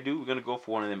know what we're gonna do? We're gonna go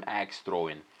for one of them axe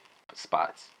throwing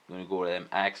spots. We're gonna go to them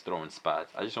axe throwing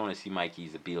spots. I just want to see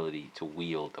Mikey's ability to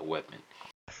wield a weapon.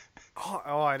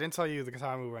 Oh, I didn't tell you the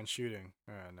time we went shooting.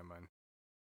 Never mind.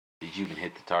 Did you even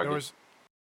hit the There target? was.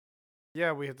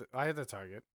 Yeah, I hit the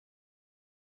target.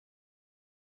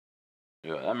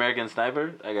 Yo, American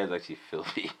Sniper? That guy's actually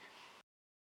filthy.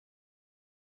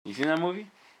 You seen that movie?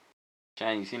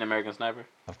 Chan, you seen American Sniper?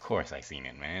 Of course I seen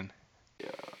it, man.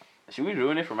 Yeah. Should we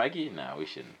ruin it for Mikey? Nah, we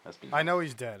shouldn't. That's been. I know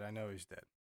he's dead.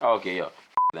 Oh, okay, yo.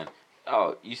 Then.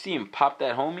 Oh, you see him pop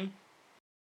that homie?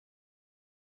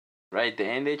 Right at the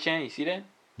end there, Chan? You see that?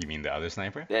 You mean the other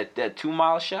sniper? That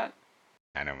 2-mile shot?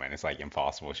 I know, man. It's like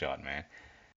impossible shot, man.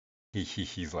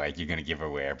 He's like, you're gonna give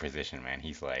away our position, man.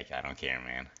 He's like, I don't care,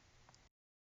 man.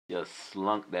 Just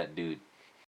slunk that dude.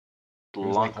 It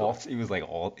was like Slunk him.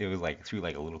 it was like through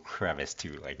like a little crevice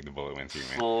too, like the bullet went through,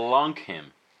 man. Slunk him.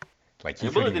 Like he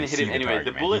The bullet couldn't even didn't hit see him the anyway. target,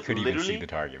 The man. bullet He couldn't even see literally- the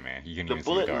target, man. He couldn't The even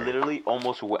see bullet the target. literally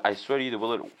almost. I swear to you, the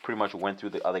bullet pretty much went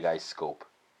through the other guy's scope.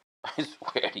 I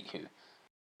swear to you.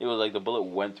 It was like the bullet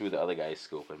went through the other guy's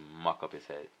scope and muck up his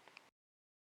head.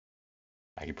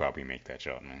 I could probably make that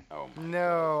shot, man. Oh my.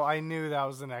 No, I knew that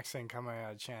was the next thing coming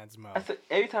out of Chan's mouth. That's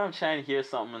every time I'm trying to hear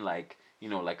something like, you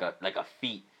know, like a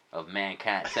feat of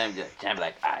mankind, Sam be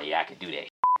like, yeah, I could do that.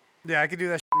 Yeah, I could do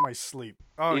that shit in my sleep.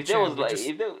 Oh, If there Chan, was we like, just-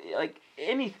 if there like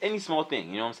any small thing,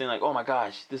 you know what I'm saying? Like, oh my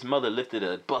gosh, this mother lifted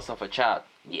a bus off a child.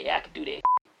 Yeah, I could do that.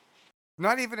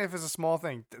 Not even if it's a small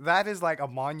thing. That is like a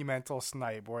monumental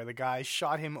snipe where the guy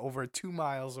shot him over 2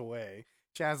 miles away.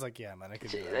 Chan's like, yeah, man, I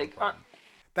could do that. Like,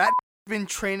 That been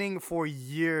training for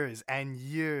years and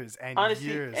years and honestly,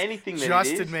 years anything that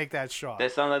just it to is, make that shot.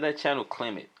 that sounds like that channel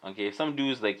claim it. Okay, if some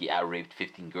dude's like, yeah, I raped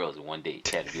 15 girls in one day,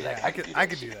 Chad would be like, Yeah, I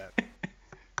could do that.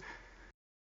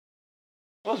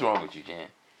 What's wrong with you, Jan?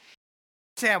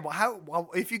 Chan,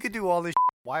 if you could do all this,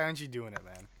 why aren't you doing it,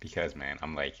 man? Because, man,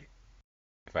 I'm like,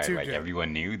 if I Too like good.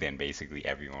 everyone knew, then basically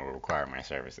everyone would require my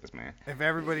services, man. If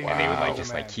everybody And they would like knew,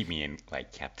 just man. like keep me in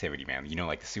like captivity, man. You know,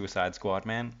 like the Suicide Squad,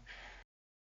 man.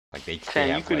 Like they Chan,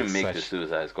 have you couldn't like make such, the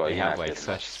Suicide Squad. they You're have not like good such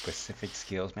enough. specific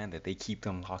skills, man, that they keep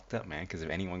them locked up, man. Because if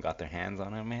anyone got their hands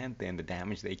on them, man, then the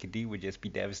damage they could do would just be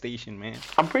devastation, man.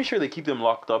 I'm pretty sure they keep them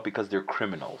locked up because they're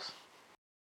criminals.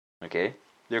 Okay?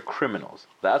 They're criminals.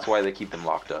 That's why they keep them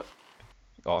locked up.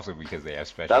 Also because they have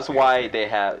special. That's skills, why man. they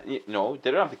have... No, they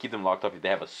don't have to keep them locked up if they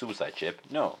have a suicide chip.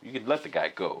 No, you could let the guy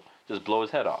go. Just blow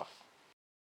his head off.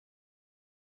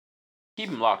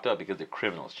 Keep them locked up because they're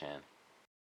criminals, Chan.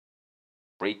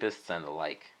 Rapists and the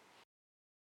like.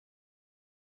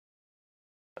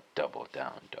 Double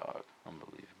down, dog.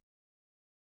 Unbelievable.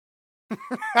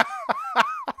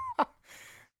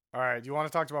 All right, do you want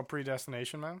to talk about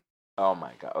Predestination, man? Oh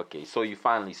my god. Okay, so you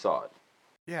finally saw it.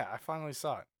 Yeah, I finally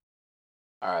saw it.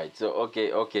 Alright, so okay,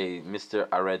 Mr.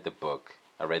 I read the book.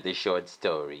 I read the short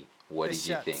story. What did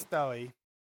you think? Story.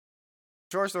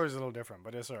 Short story is a little different,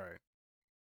 but it's alright.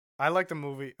 I like the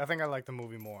movie. I think I like the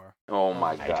movie more. Oh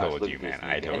my I gosh. told look you, at this man.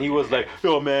 I nigga. told And he you, was man. like,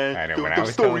 yo man, I know. the, When the I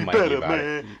was story telling Mikey better, about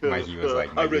man. it, Mikey was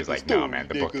like, I read nah, story, man,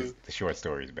 the book nigga. is the short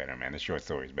story is better, man. The short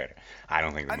story is better. I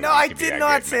don't think the movie No, I should be did that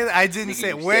not good, say man. that. I didn't Nigga, say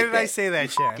it. you Where said did I that. say that,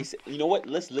 Chan? You know what?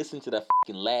 Let's listen to that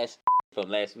fucking last from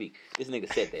last week. This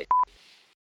nigga said that.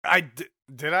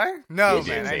 Did I? No, You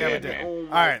man, did I say never that, did. man. Oh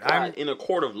my Alright, god. In a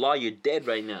court of law, you're dead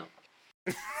right now.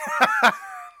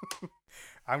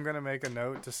 I'm gonna make a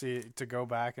note to go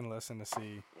back and listen to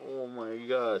see. Oh my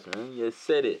gosh, man. You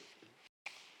said it.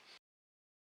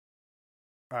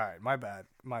 All right, my bad.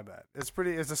 It's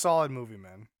a solid movie,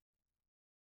 man.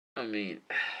 I mean,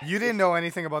 You didn't know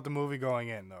anything about the movie going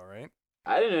in, though, right?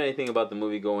 I didn't know anything about the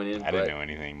movie going in, I but didn't know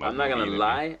anything about I'm not the gonna movie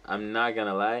lie. I'm not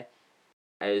gonna lie.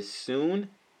 As soon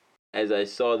as I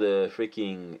saw the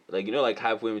freaking, like, you know, like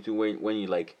halfway between when you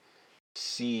like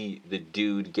see the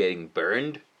dude getting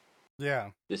burned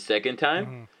Yeah. the second time,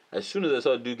 Mhm. as soon as I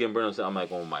saw the dude getting burned, I'm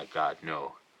like, oh my god,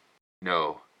 no,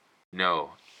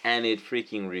 and it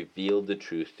freaking revealed the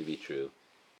truth to be true.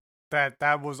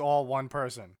 That was all one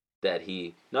person. That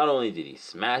he not only did he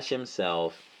smash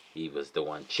himself, he was the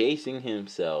one chasing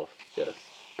himself. Just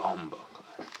bumbo.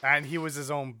 And he was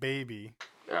his own baby.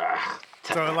 Ugh.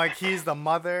 So, like, he's the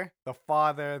mother, the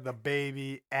father, the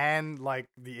baby, and, like,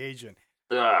 the agent.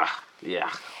 Ugh.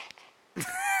 Yeah.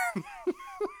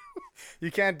 You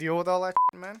can't deal with all that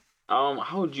shit, man?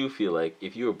 How would you feel like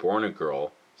if you were born a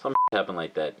girl, something happened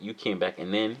like that, you came back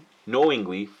and then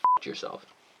knowingly f***ed yourself?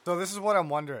 So this is what I'm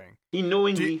wondering. He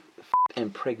knowingly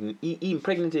he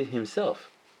impregnated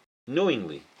himself.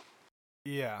 Knowingly.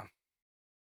 Yeah.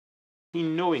 He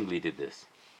knowingly did this.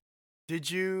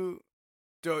 Did you...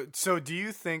 So do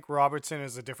you think Robertson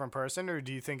is a different person, or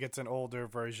do you think it's an older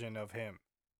version of him?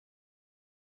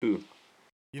 Who?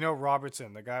 You know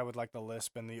Robertson, the guy with, like, the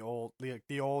lisp and the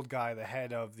old guy, the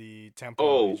head of the Temple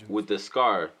Oh, Agents. with the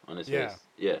scar on his Yeah. face.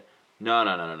 Yeah.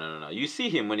 No. You see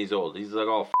him when he's old. He's like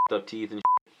all f***ed up teeth and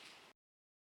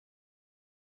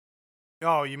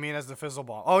Oh, you mean as the Fizzle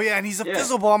Bomb? Oh, yeah, and he's a Yeah.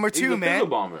 Fizzle Bomber He's too, a man. Fizzle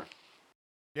Bomber.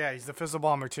 Yeah, he's the Fizzle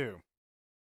Bomber too.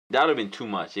 That would have been too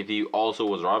much. If he also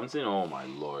was Robinson, oh my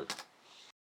lord.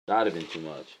 That would have been too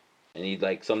much. And he,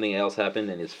 like, something else happened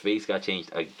and his face got changed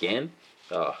again.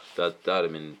 Oh, that would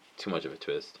have been too much of a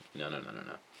twist. No.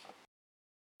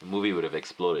 The movie would have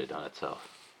exploded on itself.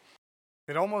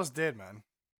 It almost did, man.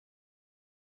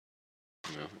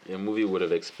 You know, the movie would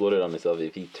have exploded on itself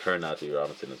if he turned out to be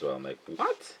Robinson as well. I'm like,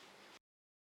 what?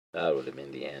 That would have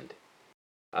been the end.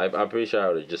 I'm pretty sure I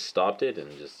would have just stopped it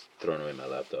and just thrown away my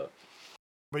laptop.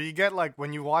 But you get, like,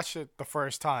 when you watch it the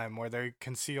first time, where they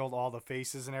concealed all the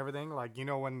faces and everything, like, you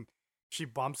know, when she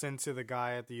bumps into the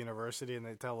guy at the university and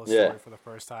they tell a story Yeah. for the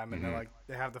first time, and they're like,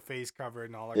 they have the face covered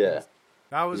and all that. Yeah. kind of stuff.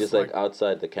 That was Just like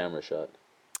outside the camera shot.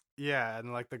 yeah,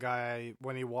 and like the guy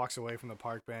when he walks away from the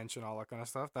park bench and all that kind of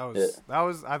stuff. I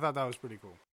thought that was pretty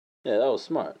cool. Yeah, that was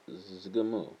smart. This is a good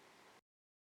move.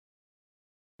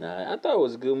 Nah, I thought it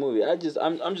was a good movie. I'm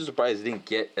just surprised it didn't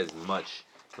get as much,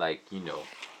 like, you know,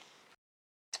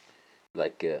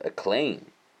 like acclaim.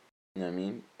 You know what I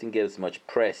mean? Didn't get as much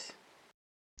press.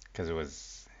 Because it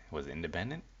was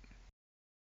independent.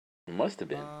 It must have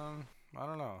been. I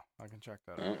don't know. I can check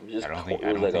that Yeah, out. just I don't co- think it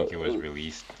I was don't like think a it was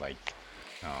released like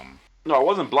um no, it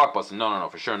wasn't Blockbuster. No,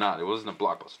 for sure not. It wasn't a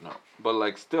Blockbuster. No, but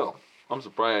like still, I'm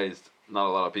surprised not a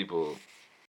lot of people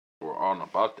were on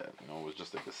about that. You know, it was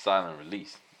just like a silent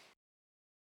release.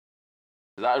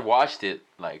 'Cause I watched it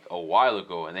like a while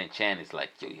ago, and then Chan is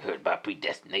like, "Yo, you heard about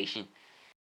Predestination?"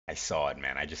 I saw it,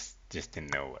 man. I just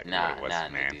didn't know what Nah, it was,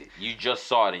 man. nigga. You just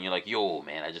saw it, and you're like, "Yo,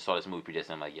 man, I just saw this movie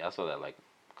Predestination." I'm like, "Yeah, I saw that like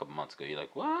a couple months ago." You're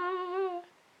like, "What?"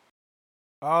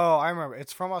 Oh, I remember.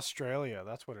 It's from Australia.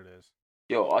 That's what it is.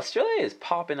 Yo, Australia is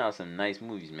popping out some nice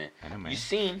movies, man. I know, man. Have you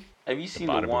The seen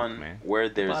the Bada Book, one man. where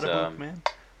The there's Bada Book, man.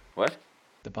 what?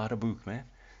 The Bada Book, man.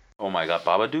 Oh my God,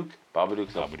 Babadook.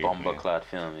 Babadook's a Babadook, bomba man. clad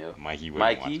film, yo. Mikey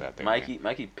wouldn't watch that thing, man.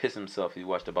 Mikey pissed himself if he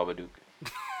watched the Babadook.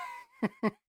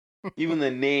 Even the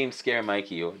name scare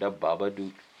Mikey, yo. The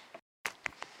Babadook.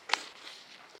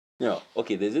 No,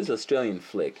 okay, there's this Australian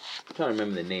flick. I'm trying to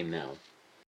remember the name now.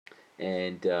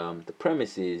 And the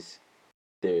premise is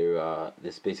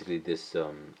this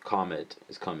comet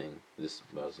is coming. It's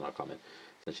not a comet.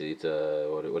 Essentially, it's a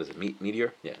what is it?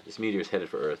 Meteor? Yeah, this meteor is headed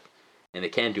for Earth, and they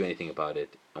can't do anything about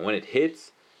it. And when it hits,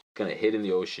 it's gonna hit in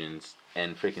the oceans,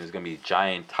 and freaking there's gonna be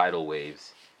giant tidal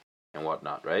waves and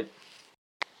whatnot, right?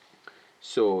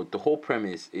 So the whole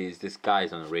premise is this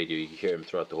guy's on the radio. You hear him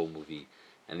throughout the whole movie,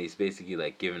 and he's basically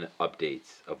like giving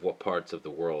updates of what parts of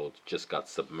the world just got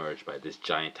submerged by this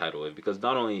giant tidal wave. Because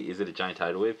not only is it a giant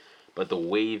tidal wave, but the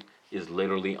wave is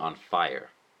literally on fire.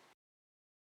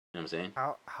 You know what I'm saying?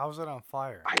 How's it on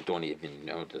fire? I don't even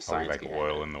know the Probably science like behind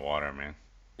oil it. in the water, man.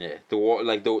 Yeah, the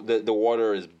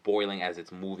water is boiling as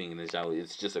it's moving in this giant.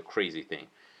 It's just a crazy thing.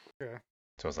 Okay.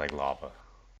 So it's like lava.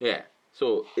 Yeah.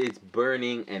 So it's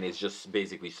burning and it's just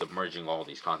basically submerging all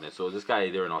these continents. So this guy,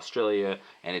 they're in Australia,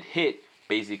 and it hit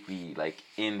basically like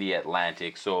in the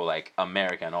Atlantic. So like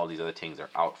America and all these other things are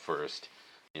out first,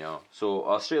 you know. So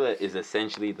Australia is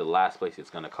essentially the last place it's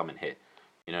gonna come and hit.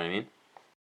 You know what I mean?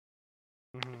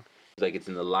 Mm-hmm. Like it's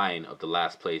in the line of the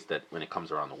last place that when it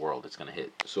comes around the world it's gonna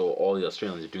hit. So all the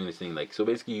Australians are doing this thing like so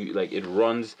basically like it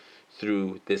runs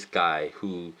through this guy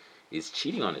who is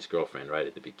cheating on his girlfriend right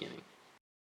at the beginning.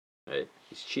 Right?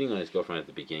 He's cheating on his girlfriend at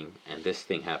the beginning, and this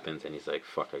thing happens, and he's like,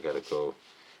 "Fuck, I gotta go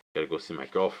see my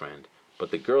girlfriend." But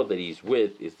the girl that he's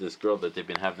with is this girl that they've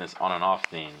been having this on and off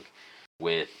thing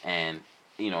with, and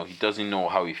you know he doesn't know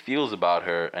how he feels about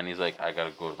her, and he's like, "I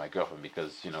gotta go to my girlfriend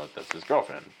because you know that's his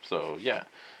girlfriend." So yeah,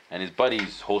 and his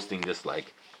buddy's hosting this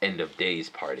like end of days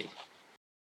party,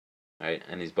 right?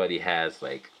 And his buddy has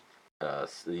like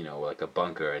like a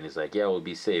bunker, and he's like, yeah, we'll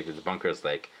be safe. And the bunker is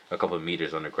like a couple of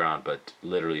meters underground, but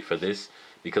literally for this,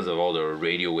 because of all the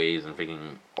radio waves and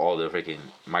freaking all the freaking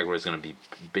microwaves gonna be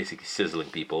basically sizzling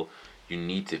people, you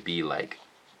need to be like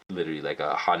literally like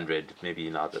 100, maybe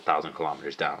not 1,000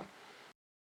 kilometers down.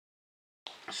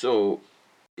 So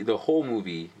the whole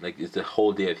movie, like, it's the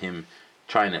whole day of him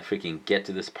trying to freaking get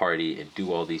to this party and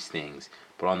do all these things.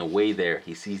 But on the way there,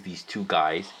 he sees these two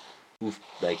guys who've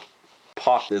like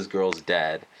popped this girl's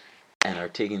dad and are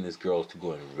taking this girl to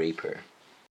go and rape her.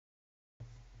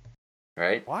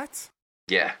 Right? What?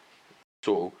 Yeah.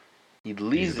 So he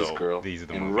leaves this girl, these are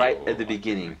the and movies right we'll at the watch,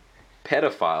 beginning,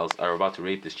 pedophiles are about to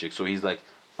rape this chick. So he's like,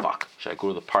 fuck, should I go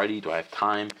to the party? Do I have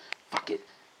time? Fuck it.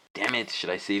 Damn it, should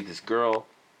I save this girl?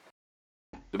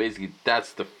 So basically,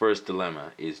 that's the first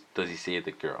dilemma, is does he save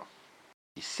the girl?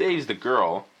 He saves the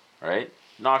girl, right?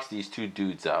 Knocks these two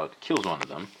dudes out, kills one of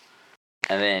them.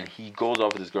 And then he goes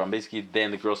off with this girl, and basically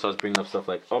then the girl starts bringing up stuff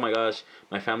like, oh my gosh,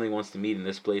 my family wants to meet in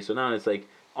this place. So now it's like,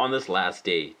 on this last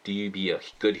day, do you be a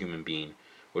good human being,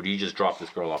 or do you just drop this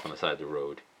girl off on the side of the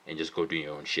road and just go do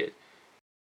your own shit?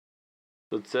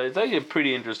 So it's actually a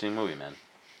pretty interesting movie, man.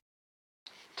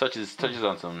 Touches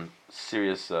on some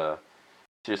serious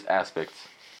aspects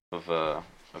of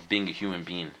being a human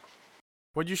being.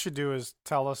 What you should do is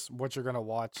tell us what you're gonna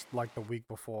watch like the week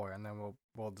before, and then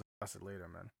we'll discuss it later,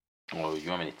 man. Oh, you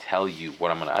want me to tell you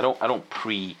what I'm gonna? I don't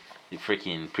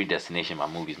predestination my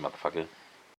movies, motherfucker.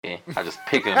 Okay, I just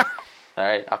pick them. All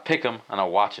right, I pick them and I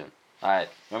watch them. All right,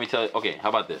 let me tell you. Okay, how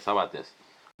about this? I'm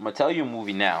gonna tell you a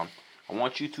movie now. I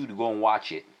want you two to go and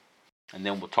watch it, and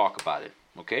then we'll talk about it.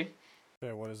 Okay?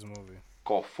 Yeah, what is the movie?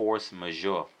 Called Force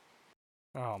Majeure.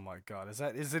 Oh my god, is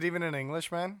it even in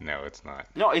English, man? No, it's not.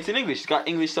 No, it's in English. It's got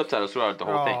English subtitles throughout the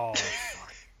whole Oh, thing.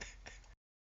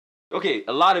 Okay,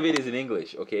 a lot of it is in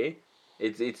English. Okay,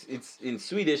 it's in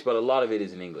Swedish, but a lot of it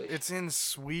is in English. it's in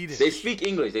Swedish. They speak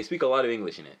English. They speak a lot of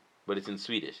English in it, but it's in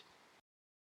Swedish.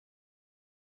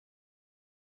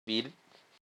 Sweden.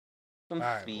 All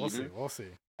right, we'll see.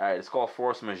 All right, it's called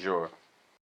Force Majeure.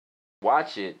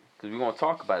 Watch it, because we're going to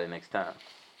talk about it next time.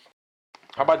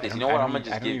 How about this? You know what? I'm gonna I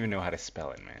just don't give. even know how to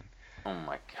spell it, man. Oh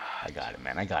my god. I got it,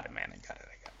 man. I got it, man. I got it.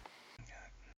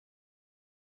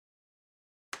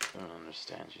 I don't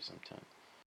understand you sometimes.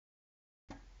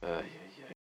 Yeah.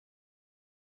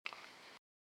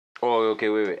 Oh, okay.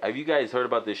 Wait. Have you guys heard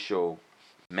about this show,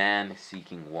 Man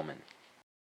Seeking Woman?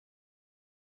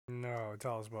 No,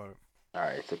 tell us about it. All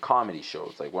right, it's a comedy show.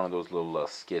 It's like one of those little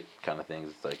skit kind of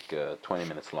things. It's like 20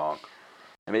 minutes long.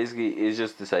 And basically, it's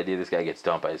just this idea this guy gets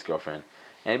dumped by his girlfriend.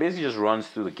 And it basically just runs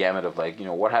through the gamut of, like,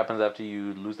 what happens after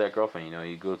you lose that girlfriend.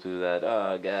 You go through that,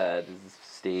 oh, God, this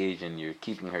stage, and you're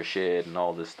keeping her shit and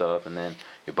all this stuff. And then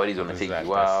your buddy's going to take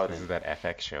you out. This is that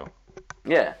FX show.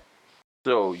 Yeah.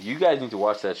 So you guys need to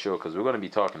watch that show because we're going to be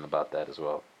talking about that as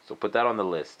well. So put that on the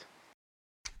list.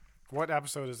 What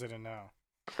episode is it in now?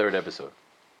 3rd episode.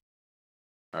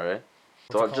 All right.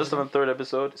 So just on the 3rd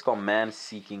episode, it's called Man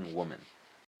Seeking Woman.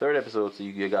 3rd episode, so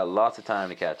you got lots of time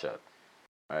to catch up.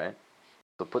 All right.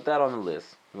 So put that on the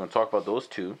list. We're going to talk about those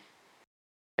two.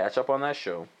 Catch up on that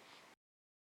show.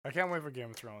 I can't wait for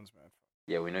Game of Thrones, man.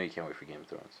 Yeah, we know you can't wait for Game of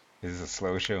Thrones. Is this a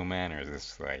slow show, man, or is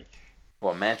this like...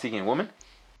 What, Man Seeking Woman?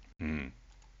 Hmm.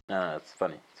 No, it's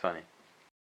funny. It's funny.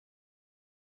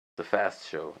 It's a fast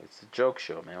show. It's a joke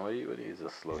show, man. What is a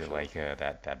slow show? Is it like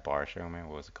that bar show, man?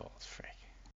 What was it called? It's frick.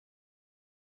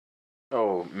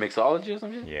 Oh, Mixology or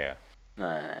something? Yeah.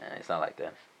 Nah, it's not like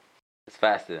that. It's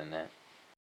faster than that.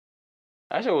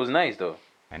 That show was nice, though.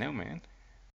 I know, man.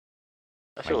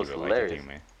 That show was hilarious. Like it too,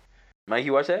 man. Mike,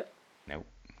 you watch that? Nope.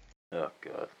 Oh,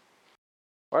 God.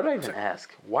 Why do I even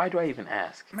ask? Why do I even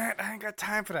ask? Man, I ain't got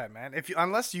time for that, man.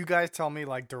 Unless you guys tell me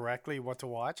like directly what to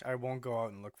watch, I won't go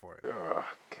out and look for it. Oh,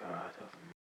 God.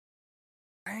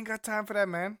 I ain't got time for that,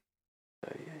 man.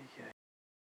 Yeah.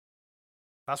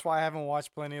 That's why I haven't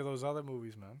watched plenty of those other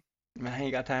movies, man. Man, I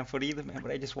ain't got time for it either, man,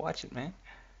 but I just watch it, man.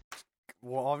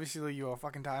 Well, obviously you have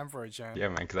fucking time for it, Chan. Yeah,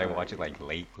 man, because I watch it like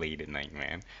late at night,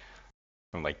 man.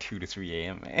 From like 2 to 3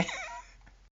 a.m., man.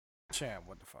 Chan,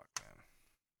 what the fuck, man?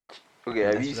 Okay,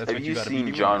 have you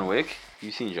seen John Wick?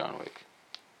 You seen John Wick?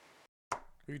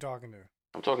 Who you talking to?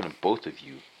 I'm talking to both of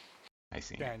you. I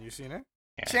seen Chan, you seen it?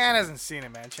 Yeah, Chan hasn't seen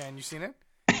it, man. Chan, you seen it?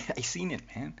 I seen it,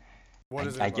 man. What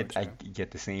is it I about,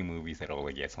 get the same movies that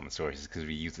Ola gets on the sources because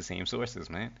we use the same sources,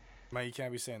 man. Man, you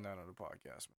can't be saying that on the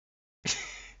podcast, man.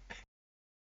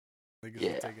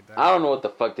 Yeah, I don't know what the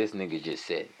fuck this nigga just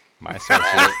said. My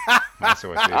sources.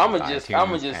 I'ma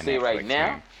just say right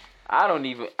now, I don't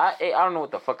know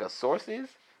what the fuck a source is.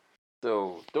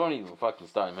 So don't even fucking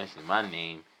start mentioning my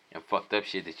name and fucked up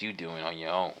shit that you doing on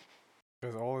your own.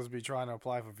 Because always be trying to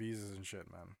apply for visas and shit,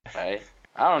 man. Right?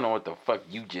 I don't know what the fuck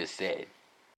you just said.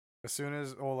 As soon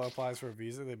as Ola applies for a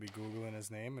visa, they'd be Googling his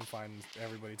name and find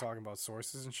everybody talking about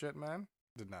sources and shit, man.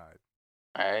 Denied.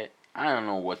 Alright? I don't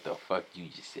know what the fuck you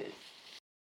just said.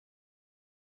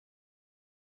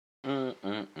 Man,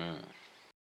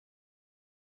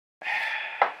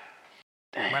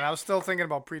 I was still thinking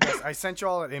about I sent you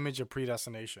all an image of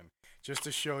Predestination just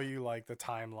to show you like the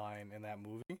timeline in that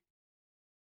movie.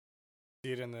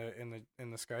 See it in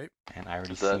the Skype. And I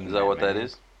already is that what that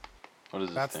is? What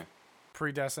is this thing?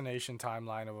 Predestination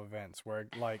timeline of events where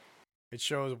like it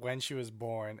shows when she was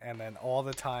born and then all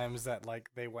the times that like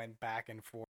they went back and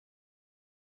forth.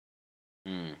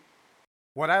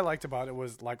 What I liked about it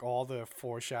was like all the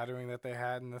foreshadowing that they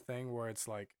had in the thing where it's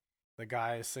like the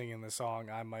guy is singing the song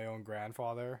 "I'm My Own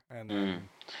Grandfather" and then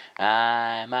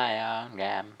I'm my own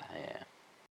grandpa. Yeah.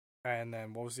 And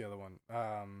then what was the other one?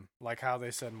 Like how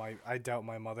they said I doubt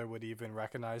my mother would even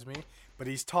recognize me, but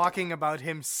he's talking about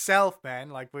himself,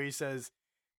 man. Like where he says,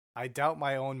 "I doubt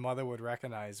my own mother would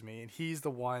recognize me," and he's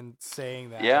the one saying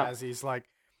that as he's like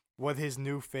with his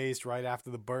new face right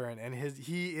after the burn, and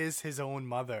he is his own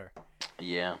mother.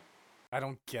 Yeah. I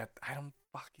don't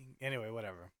fucking anyway,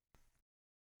 whatever.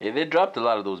 Yeah, they dropped a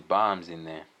lot of those bombs in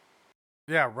there.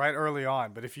 Yeah, right early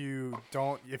on. But if you're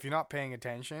not paying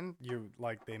attention,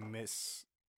 they miss.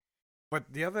 But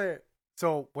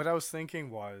so what I was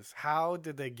thinking was, how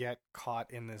did they get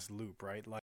caught in this loop, right?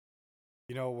 Like,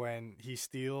 when he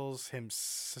steals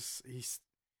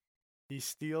he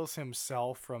steals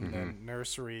himself from the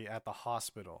nursery at the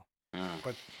hospital.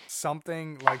 But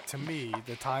something like, to me,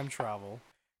 the time travel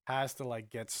has to like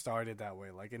get started that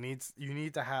way. Like you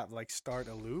need to have like start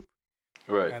a loop.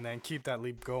 Right. And then keep that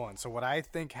leap going. So what I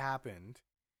think happened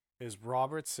is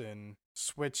Robertson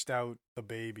switched out the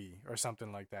baby or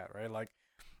something like that, right? Like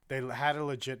they had a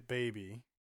legit baby,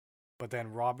 but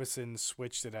then Robertson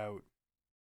switched it out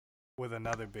with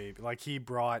another baby. Like he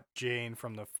brought Jane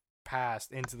from the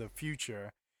past into the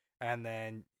future, and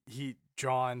then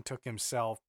John took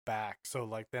himself back. So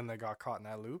like then they got caught in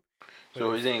that loop.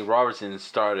 So you're saying Robertson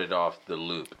started off the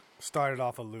loop. Started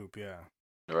off a loop, yeah.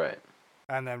 Right.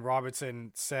 And then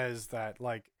Robertson says that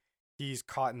like he's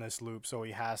caught in this loop, so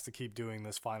he has to keep doing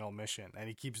this final mission, and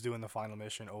he keeps doing the final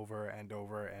mission over and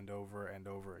over and over and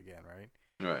over again, right?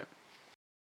 Right.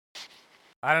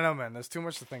 I don't know, man. There's too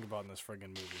much to think about in this friggin'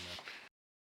 movie, man.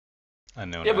 I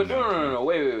know. Yeah, but no.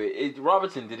 Wait.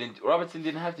 Robertson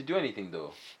didn't have to do anything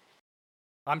though.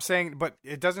 I'm saying, but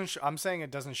it doesn't. I'm saying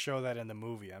it doesn't show that in the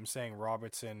movie. I'm saying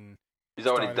Robertson. Is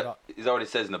that what it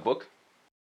says in the book?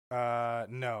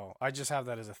 No. I just have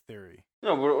that as a theory.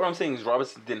 No, but what I'm saying is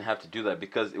Robertson didn't have to do that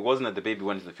because it wasn't that the baby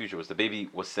went into the future. It was the baby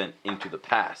was sent into the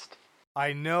past.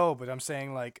 I know, but I'm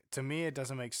saying, like, to me, it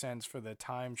doesn't make sense for the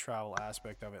time travel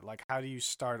aspect of it. Like, how do you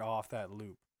start off that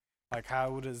loop? Like,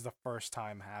 how does the first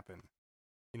time happen?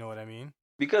 You know what I mean?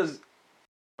 Because,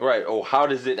 right, how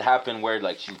does it happen where,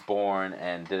 like, she's born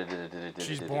and...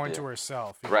 She's born to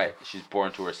herself. Right, she's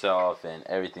born to herself and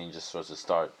everything just starts to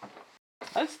start.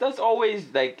 That's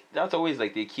always like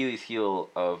the Achilles heel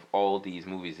of all these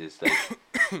movies is like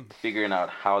figuring out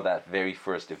how that very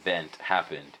first event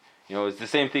happened. You know, it's the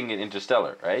same thing in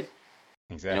Interstellar, right?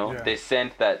 Exactly. You know, they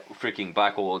sent that freaking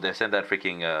black hole, they sent that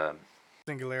freaking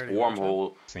singularity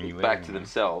wormhole back to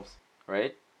themselves,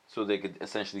 right? So they could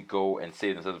essentially go and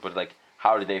save themselves. But like,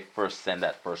 how did they first send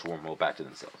that first wormhole back to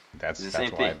themselves? That's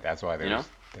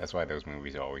why those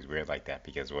movies are always weird like that,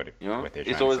 because what they're trying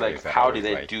it's always to say like, is that how did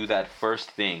they like, do that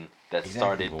first thing that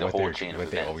started the whole chain of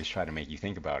events? What they always try to make you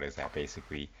think about is that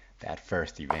basically that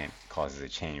first event causes a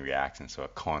chain reaction, so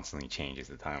it constantly changes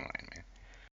the timeline, man.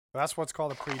 That's what's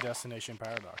called a predestination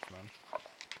paradox, man.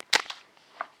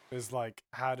 Is like,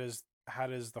 how does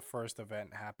the first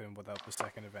event happen without the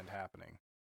second event happening?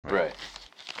 Right.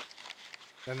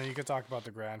 And then you could talk about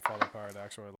the grandfather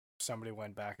paradox, where somebody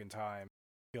went back in time,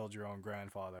 killed your own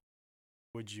grandfather.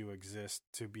 Would you exist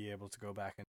to be able to go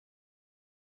back and...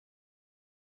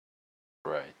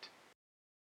 Right.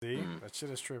 See? That shit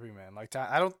is trippy, man. Like,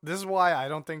 this is why I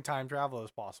don't think time travel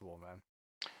is possible, man.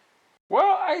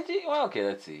 Well, I think. Well, okay.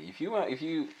 Let's see. If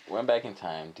you went back in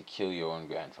time to kill your own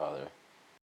grandfather,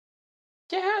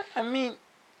 yeah, I mean,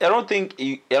 I don't think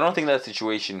that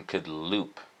situation could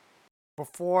loop.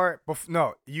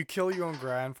 You kill your own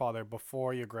grandfather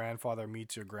before your grandfather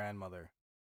meets your grandmother.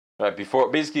 Right.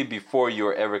 Before you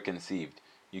were ever conceived,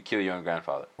 you kill your own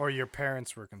grandfather. Or your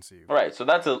parents were conceived. Right. So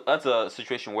that's a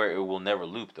situation where it will never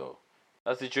loop, though.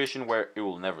 That's a situation where it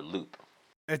will never loop.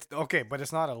 It's okay, but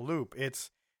it's not a loop. It's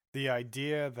the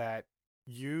idea that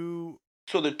you...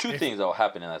 So there are two things that will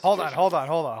happen in that situation. Hold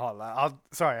on.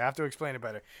 Sorry, I have to explain it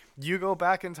better. You go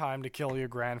back in time to kill your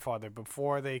grandfather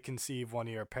before they conceive one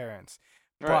of your parents.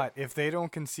 Right. But if they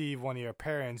don't conceive one of your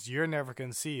parents, you're never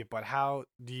conceived. But how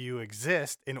do you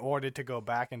exist in order to go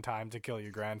back in time to kill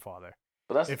your grandfather?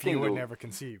 But that's if the thing, you were never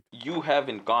conceived. You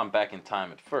haven't gone back in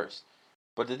time at first.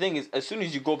 But the thing is, as soon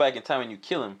as you go back in time and you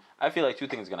kill him, I feel like two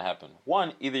things are going to happen.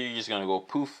 One, either you're just going to go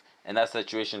poof, and that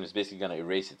situation is basically going to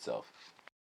erase itself.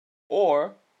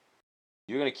 Or,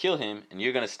 you're going to kill him, and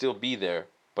you're going to still be there,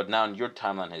 but now your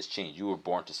timeline has changed. You were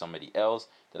born to somebody else,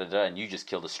 and you just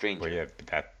killed a stranger. Well, yeah,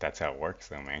 but that's how it works,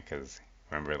 though, man, because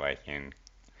remember, like, in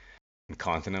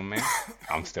Continuum, man?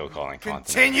 I'm still calling Continuum.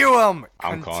 Continuum!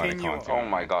 I'm calling it Continuum. Oh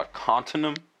my god,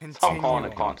 Continuum? I'm calling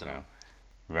it Continuum.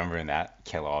 Remember in that,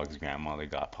 Kellogg's grandmother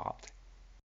got popped,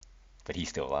 but he's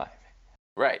still alive.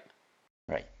 Right.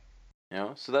 Right. You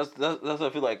know, so that's what I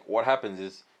feel like. What happens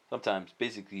is sometimes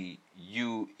basically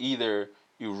you either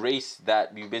erase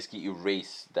that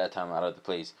time out of the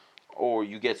place, or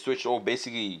you get switched. Or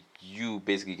you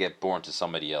get born to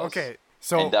somebody else. Okay,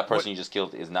 so and that person you just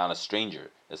killed is now a stranger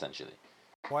essentially.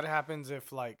 What happens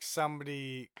if like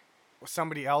somebody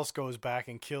else goes back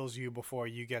and kills you before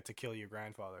you get to kill your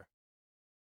grandfather?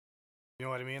 You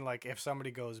know what I mean? Like, if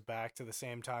somebody goes back to the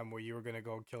same time where you were going to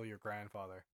go kill your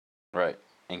grandfather. Right.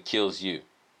 And kills you.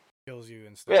 Kills you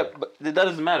instead. Yeah, but that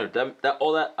doesn't matter.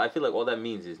 I feel like all that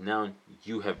means is now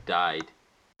you have died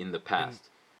in the past.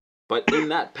 But in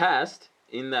that past,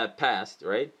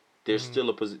 right, there's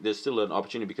still an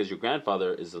opportunity because your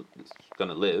grandfather is going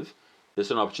to live.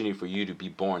 There's an opportunity for you to be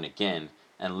born again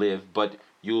and live. But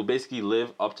you'll basically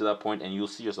live up to that point and you'll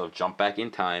see yourself jump back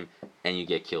in time and you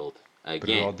get killed. Again. But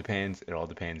it all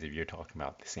depends if you're talking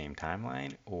about the same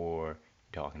timeline or you're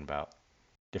talking about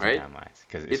different timelines.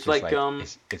 Because it's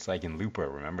like in Looper.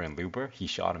 Remember in Looper, he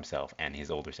shot himself and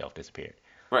his older self disappeared.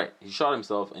 Right. He shot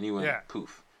himself and he went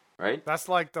poof. Right. That's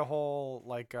like the whole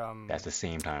That's the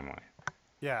same timeline.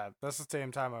 Yeah, that's the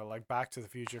same timeline, like Back to the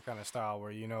Future kind of style,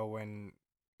 where when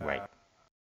right.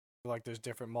 Like there's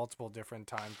multiple different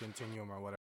time continuum or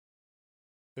whatever.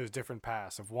 there's different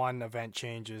paths. If one event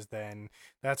changes, then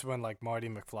that's when like Marty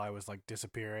McFly was like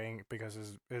disappearing because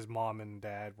his mom and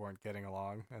dad weren't getting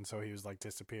along, and so he was like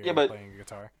disappearing playing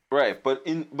guitar. Right, but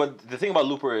the thing about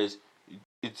Looper is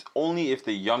it's only if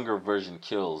the younger version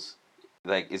kills,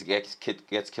 like gets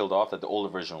killed off, that the older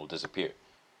version will disappear.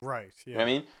 Right. Yeah. You know what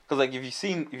I mean? Because like if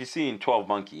you see in 12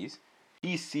 Monkeys,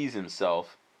 he sees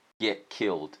himself get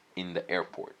killed in the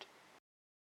airport.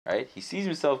 Right? He sees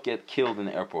himself get killed in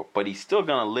the airport, but he's still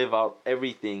gonna live out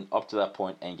everything up to that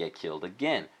point and get killed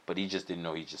again. But he just didn't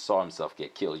know. He just saw himself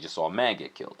get killed. He just saw a man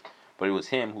get killed. But it was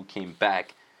him who came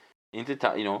back into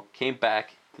time. Came back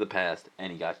to the past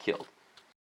and he got killed.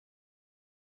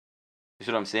 You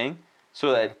see what I'm saying?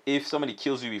 So that if somebody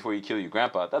kills you before you kill your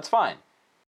grandpa, that's fine.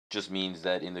 Just means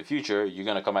that in the future you're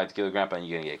gonna come back to kill your grandpa and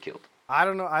you're gonna get killed. I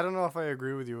don't know if I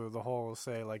agree with you with the whole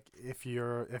say like if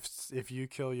you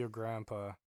kill your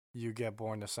grandpa, you get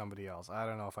born to somebody else. I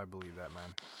don't know if I believe that,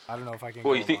 man. I don't know if I can.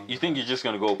 Well, you think you're just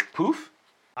gonna go poof?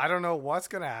 I don't know what's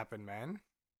gonna happen, man.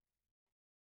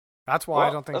 That's why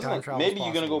I don't think time travel. Maybe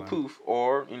you're gonna go poof,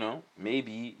 or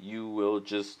maybe you will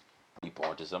just be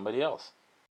born to somebody else.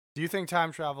 Do you think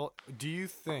time travel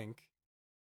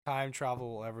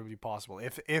will ever be possible?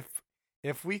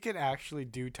 If we could actually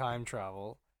do time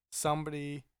travel,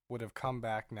 somebody would have come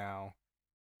back now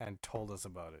and told us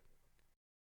about it.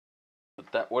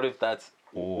 But what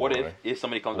if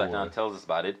somebody comes back now and tells us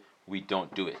about it, we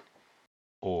don't do it?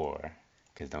 Or,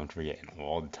 because don't forget, in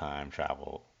all the time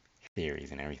travel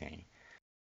theories and everything,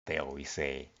 they always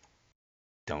say,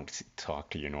 don't talk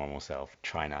to your normal self.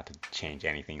 Try not to change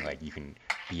anything. Like, you can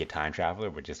be a time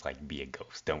traveler, but just, like, be a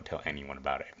ghost. Don't tell anyone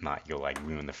about it. If not, you'll, like,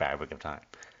 ruin the fabric of time.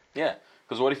 Yeah,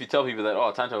 because what if you tell people that,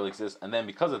 time travel exists, and then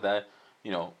because of that,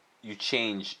 you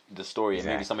change the story, and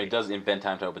maybe somebody does invent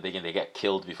time travel, but they get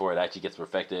killed before it actually gets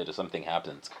perfected or something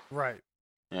happens. Right.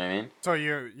 You know what I mean? So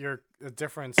you're a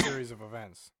different series of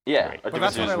events. Yeah, right. A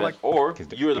different series of events. Or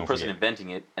you're the person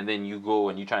inventing it, and then you go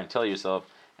and you try and tell yourself,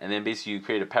 and then basically you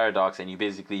create a paradox, and you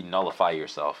basically nullify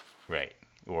yourself. Right.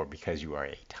 Or because you are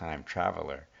a time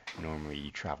traveler, normally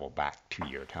you travel back to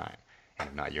your time, and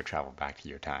if not, you travel back to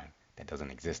your time that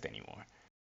doesn't exist anymore.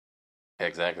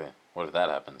 Exactly. What if that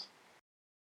happens?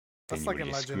 That's like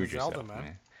in Legend of Zelda,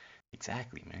 man.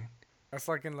 Exactly, man. That's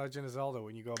like in Legend of Zelda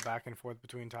when you go back and forth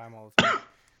between time all the time.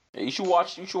 Yeah, you should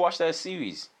watch that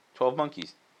series, 12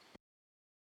 Monkeys.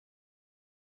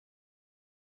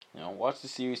 Watch the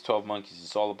series 12 Monkeys.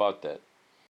 It's all about that.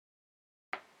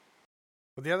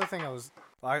 But the other thing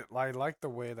I like the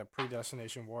way that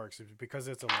predestination works is because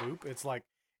it's a loop. It's like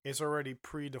it's already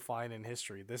predefined in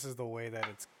history. This is the way that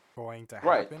it's going to happen.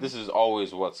 Right. This is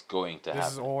always what's going to happen.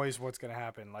 This is always what's going to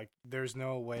happen. Like, there's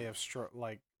no way of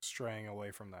straying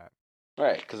away from that.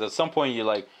 Right. Because at some point you're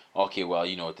like, okay,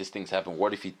 well, this thing's happened.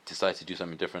 What if he decides to do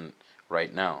something different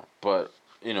right now? But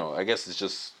I guess it's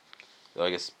just,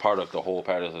 part of the whole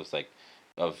paradox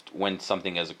of when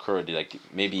something has occurred. Like,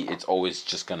 maybe it's always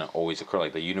just gonna always occur.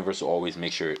 Like, the universe will always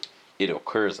make sure it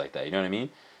occurs like that. You know what I mean?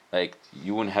 Like,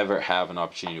 you wouldn't ever have an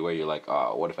opportunity where you're like,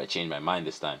 oh, what if I change my mind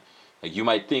this time? Like, you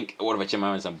might think, what if I change my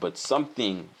mind this time? But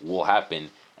something will happen,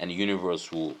 and the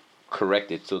universe will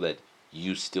correct it so that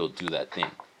you still do that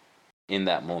thing in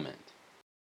that moment.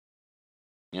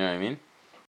 You know what I mean?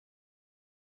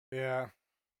 Yeah.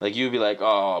 Like, you'd be like,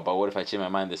 oh, but what if I change my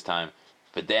mind this time?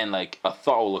 But then, like, a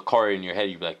thought will occur in your head.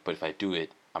 You'd be like, but if I do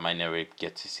it, I might never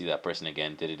get to see that person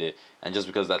again. And just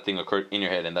because that thing occurred in your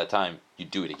head in that time, you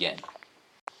do it again.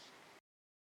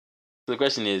 So the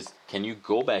question is, can you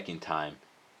go back in time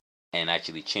and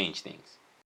actually change things?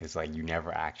 It's like you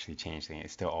never actually change things.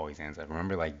 It still always ends up.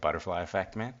 Remember, like, Butterfly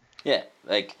Effect, man? Yeah,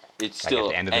 like, it still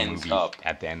like at the end of the movie, up.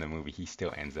 At the end of the movie, he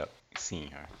still ends up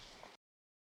seeing her.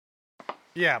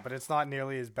 Yeah, but it's not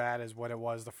nearly as bad as what it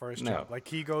was the first time. Like,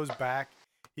 he goes back,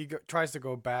 tries to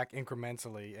go back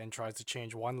incrementally and tries to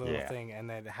change one little thing, and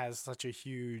then it has such a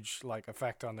huge, like,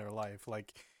 effect on their life.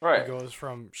 Like, right.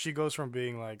 She goes from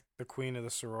being, like, the queen of the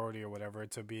sorority or whatever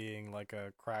to being, like,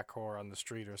 a crack whore on the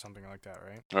street or something like that,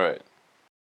 right? Right.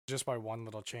 Just by one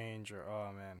little change, or,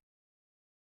 oh, man.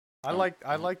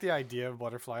 I like the idea of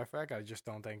Butterfly Effect. I just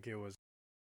don't think it was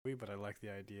a movie, but I like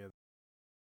the idea.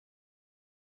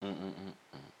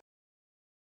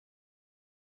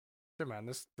 Shit, man,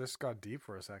 this got deep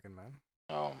for a second, man.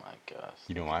 Oh my gosh.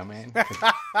 You know why, man?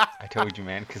 I told you,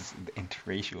 man, because the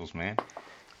interracials, man.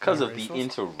 Because of the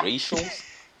interracials?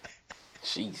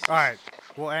 Jeez. All right,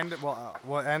 we'll end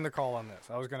the call on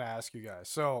this. I was gonna ask you guys.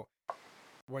 So,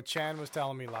 what Chan was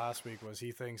telling me last week was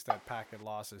he thinks that Packet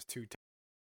Loss is too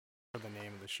for the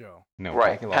name of the show. No,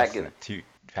 right.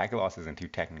 Packet Loss isn't too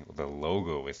technical. The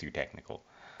logo is too technical.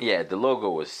 Yeah, the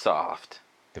logo was soft.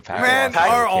 The packet Man, loss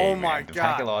is or- okay, oh man. my The God.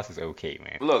 packet loss is okay,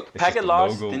 man. Look, It's just packet the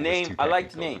loss. logo The was name. too I like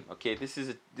the technical. name. Okay, this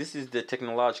is the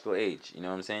technological age. You know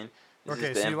what I'm saying? This Okay,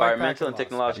 is the so you like environmental and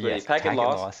packet loss. technological Yes, age. Packet packet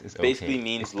loss loss is basically okay.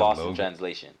 means It's the lost in logo.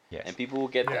 translation, Yes. and people will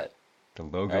get Yeah. that. The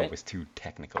logo Right? was too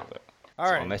technical, though. All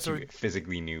So right, unless so you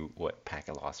physically knew what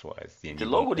packet loss was, then The you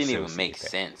logo won't didn't even associate make that.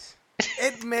 sense.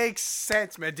 it makes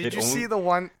sense, man. Did It you see only- the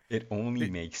one? It only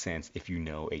makes sense if you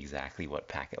know exactly what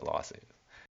packet loss is.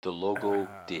 The logo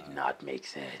did not make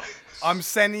sense. I'm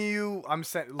sending you.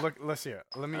 Look, let's hear.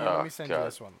 Let Oh, me send you God.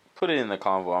 this one. Put it in the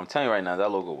convo. I'm telling you right now, that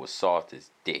logo was soft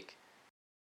as dick.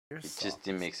 You're It soft just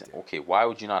didn't as make sense. dick. Okay, why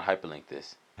would you not hyperlink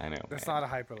this? I know, That's man. not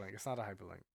a hyperlink. It's not a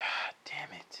hyperlink. God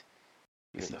damn it.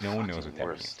 You're See, the no one knows fucking what that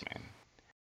worst. means, man.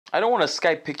 I don't want to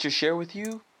Skype picture share with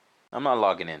you. I'm not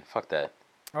logging in. Fuck that.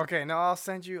 Okay, no, I'll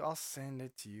send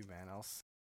it to you, man. God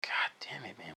damn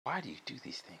it, man. Why do you do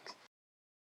these things?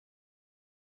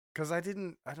 Cause I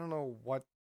don't know what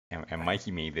And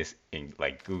Mikey made this in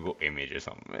like Google Image or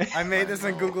something. Man. I made this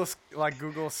in know.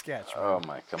 Google Sketch. Man. Oh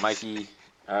my god, Mikey.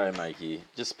 All right, Mikey.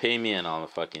 Just pay me and I'll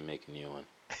fucking make a new one.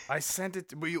 I sent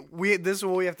it. We this is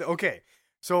what we have to. Okay,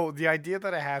 so the idea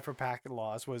that I had for packet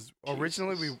loss was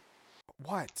originally Jesus.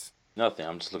 what? Nothing.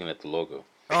 I'm just looking at the logo.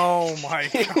 Oh my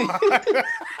god,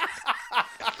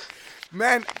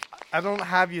 man! I don't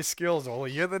have your skills,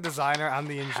 Oli. You're the designer. I'm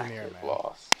the engineer, man.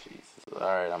 Loss. Jesus. All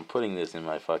right, I'm putting this in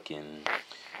my fucking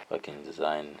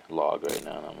design log right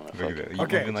now. And I'm gonna Look fucking. at that.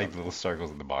 Okay. Even like the little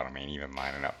circles at the bottom ain't even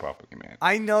lining up properly, man.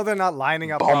 I know they're not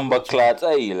lining up. Bomba properly. clats.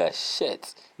 Hey, la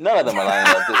shit. None of them are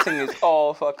lining up. This thing is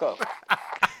all fuck up.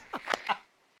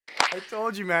 I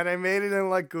told you, man. I made it in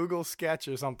like Google Sketch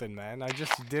or something, man. I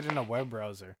just did it in a web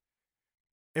browser.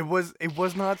 It was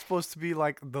not supposed to be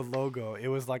like the logo. It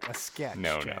was like a sketch.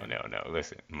 No. Jan.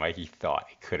 Listen, Mikey thought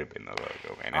it could have been the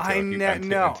logo, man. I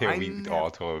Until we never-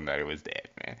 all told him that it was dead,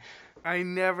 man. I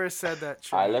never said that.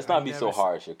 All right, Tran. let's I not be never so said-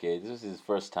 harsh, okay? This is his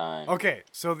first time. Okay,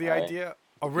 so the Alright. idea Piece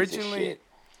of originally shit.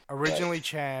 originally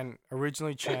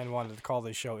Chan wanted to call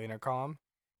the show Intercom,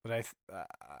 but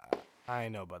I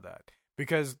know about that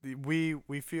because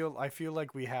I feel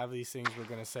like we have these things we're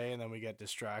gonna say and then we get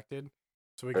distracted.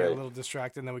 So we get a Right. little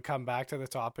distracted, and then we come back to the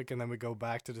topic, and then we go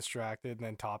back to distracted, and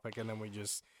then topic, and then we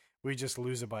just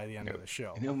lose it by the end of the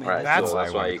show. No, man, Right, that's so why I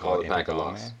that's why wanted you to call it packet Intercom,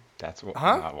 loss. man. That's what,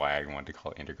 Huh? not why I wanted to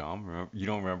call it Intercom. Remember, you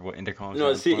don't remember what Intercom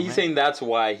No, stands see, for, he's man? saying that's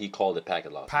why he called it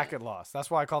packet loss. Packet loss.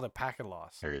 That's why I called it packet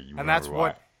loss. Okay, you And that's remember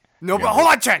what. why. No, but Yeah, hold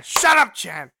on, Chan. Shut up,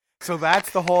 Chan. So that's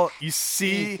the whole. You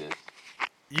see. Jesus.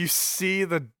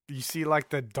 You see like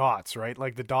the dots, right?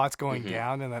 Like the dots going Mhm.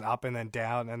 down and then up and then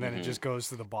down and then it Mhm. just goes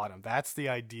to the bottom. That's the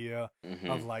idea Mhm.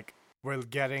 of like we're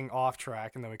getting off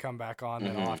track and then we come back on,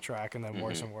 then Mhm. off track and then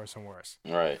worse Mhm. and worse and worse.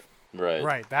 Right.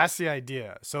 Right, that's the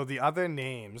idea. So the other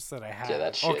names that I have. Yeah,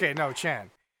 that's shit. Okay, no, Chan,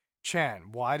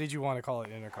 why did you want to call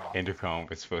it Intercom? Intercom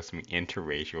was supposed to be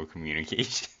interracial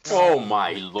communication. Oh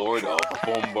my lord of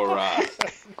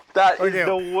Bombaras. That is Okay,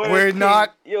 the worst. we're thing.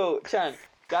 not- Yo, Chan,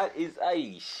 that is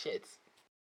shit.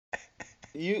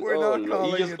 We're oh, not Lord,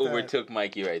 calling you just it that. overtook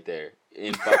Mikey right there.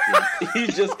 In fucking, you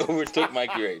just overtook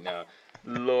Mikey right now.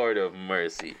 Lord of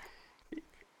mercy.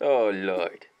 Oh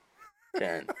Lord.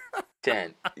 Chan,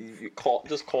 you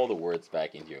just call the words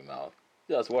back into your mouth.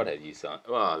 Just what have you son?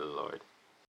 Oh Lord.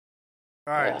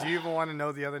 All right, do you even want to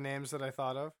know the other names that I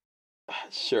thought of?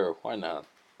 Sure, why not?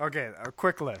 Okay, a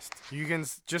quick list. You can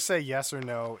just say yes or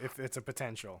no if it's a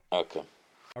potential. Okay.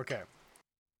 Okay.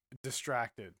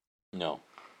 Distracted. No.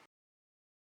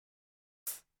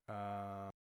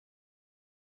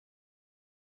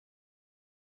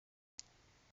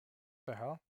 The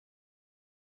hell?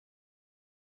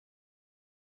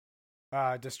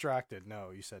 Distracted. No,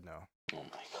 you said no. Oh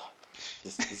my god.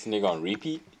 This nigga on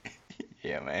repeat?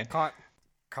 Yeah, man.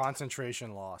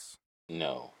 Concentration loss.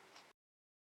 No.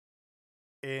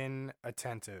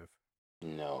 Inattentive.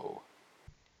 No.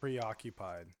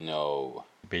 Preoccupied. No.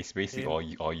 Basically, In-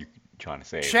 all you trying to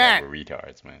say is Chat. that we're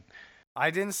retards, man. I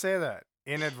didn't say that.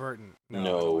 Inadvertent. No. I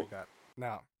No. don't like that.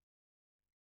 No.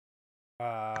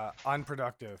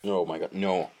 Unproductive. Oh my god.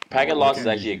 No. Packet No, loss look is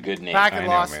at actually a you. good name. Packet I know,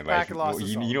 loss- man. packet loss well,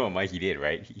 is you know all. what Mikey did,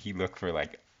 right? He looked for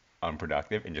like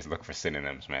unproductive and just looked for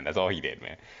synonyms, man. That's all he did,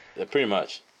 man. Yeah, pretty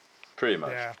much. Pretty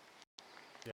much. Yeah.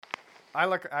 I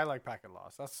like packet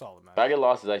loss. That's solid, man. Packet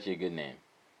loss is actually a good name.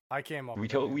 I came up. We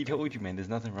with told it. you, man. There's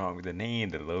nothing wrong with the name.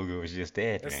 The logo is just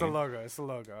dead, It's man. the logo. It's the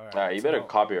logo. All right. Alright, you better so,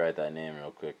 copyright that name real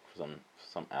quick.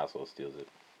 Some asshole steals it.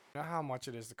 You know how much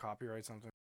it is to copyright something?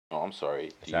 Oh, I'm sorry.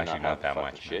 It's Do you actually not not have the that fucking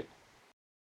much, man. shit?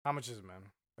 How much is it, man?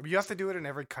 I mean, you have to do it in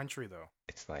every country, though.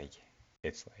 It's like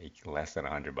less than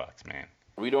 $100, man.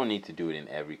 We don't need to do it in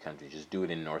every country. Just do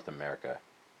it in North America.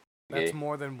 Okay? That's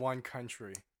more than one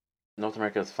country. North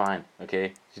America is fine.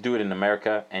 Okay, you do it in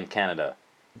America and Canada.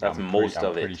 That's I'm most pretty, I'm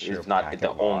of pretty it. sure It's not Packet the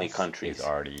only Loss countries. is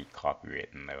already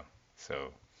copywritten though.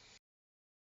 So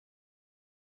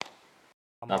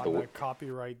I'm Not on the the w-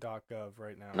 copyright.gov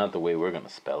right now. Not the way we're gonna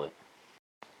spell it.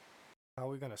 How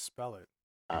are we gonna spell it?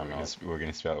 I don't know. we're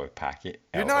gonna spell it with Packet.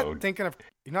 You're L-O. not thinking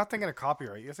of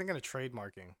copyright. You're thinking of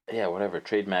trademarking. Yeah, whatever.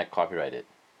 Trademark, copyright it.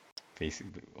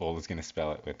 Basically, Ola's gonna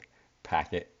spell it with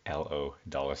Packet L-O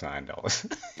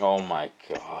 $. Oh my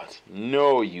god.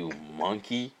 No, you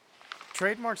monkey.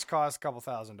 Trademarks cost a couple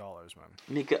 $1,000, man.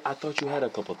 Nigga, I thought you had a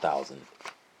couple thousand.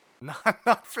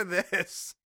 Not for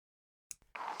this.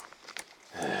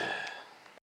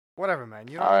 Whatever, man.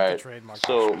 You don't have Alright. to trademark.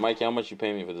 So, this shit. Mikey, how much you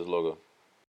pay me for this logo?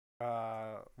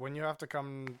 When you have to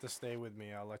come to stay with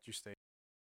me, I'll let you stay.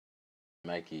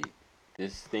 Mikey,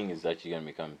 this thing is actually gonna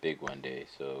become big one day,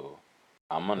 so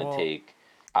I'm gonna Well-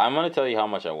 I'm gonna tell you how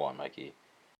much I want, Mikey.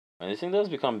 When this thing does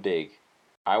become big,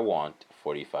 I want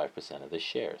 45% of the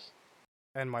shares.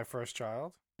 And my first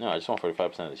child. No, I just want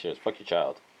 45% of the shares. Fuck your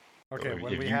child. Okay, if,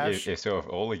 when if we you, have. if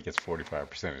Ola gets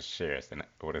 45% of his shares, then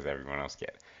what does everyone else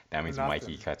get? That means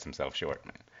Mikey Nothing. cuts himself short,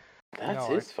 man. That's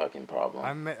No, his fucking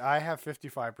problem. I have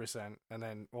 55%, and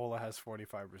then Ola has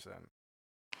 45%.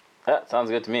 That sounds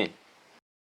good to me.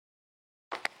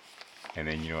 And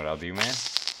then you know what I'll do, man?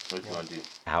 What you gonna do?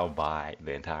 I'll buy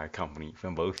the entire company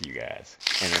from both of you guys,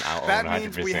 and then I'll That own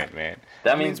means we 100%, man.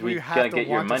 That means we have gonna to get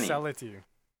your want to money. sell it to you.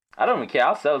 I don't even care.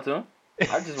 I'll sell it to him.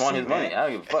 I just want his money. I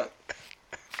don't give a fuck.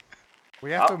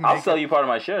 We have to make I'll sell it- you part of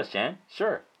my shares, Chan.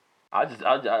 Sure.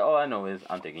 All I know is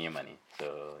I'm taking your money.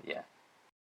 So yeah.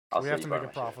 We have to make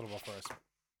it profitable first.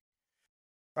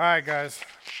 All right, guys.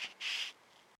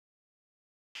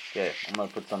 Okay, I'm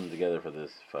gonna put something together for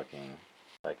this fucking.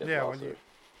 Yeah,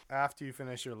 after you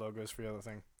finish your logos for the other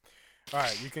thing. All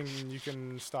right, you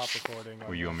can stop recording.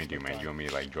 What you want me to do, man? You want me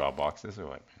to like draw boxes or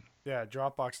what? Yeah,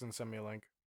 Dropbox and send me a link.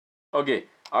 Okay.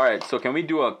 All right. So can we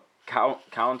do a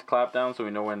count clap down so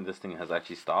we know when this thing has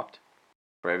actually stopped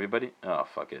for everybody? Oh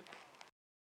fuck it.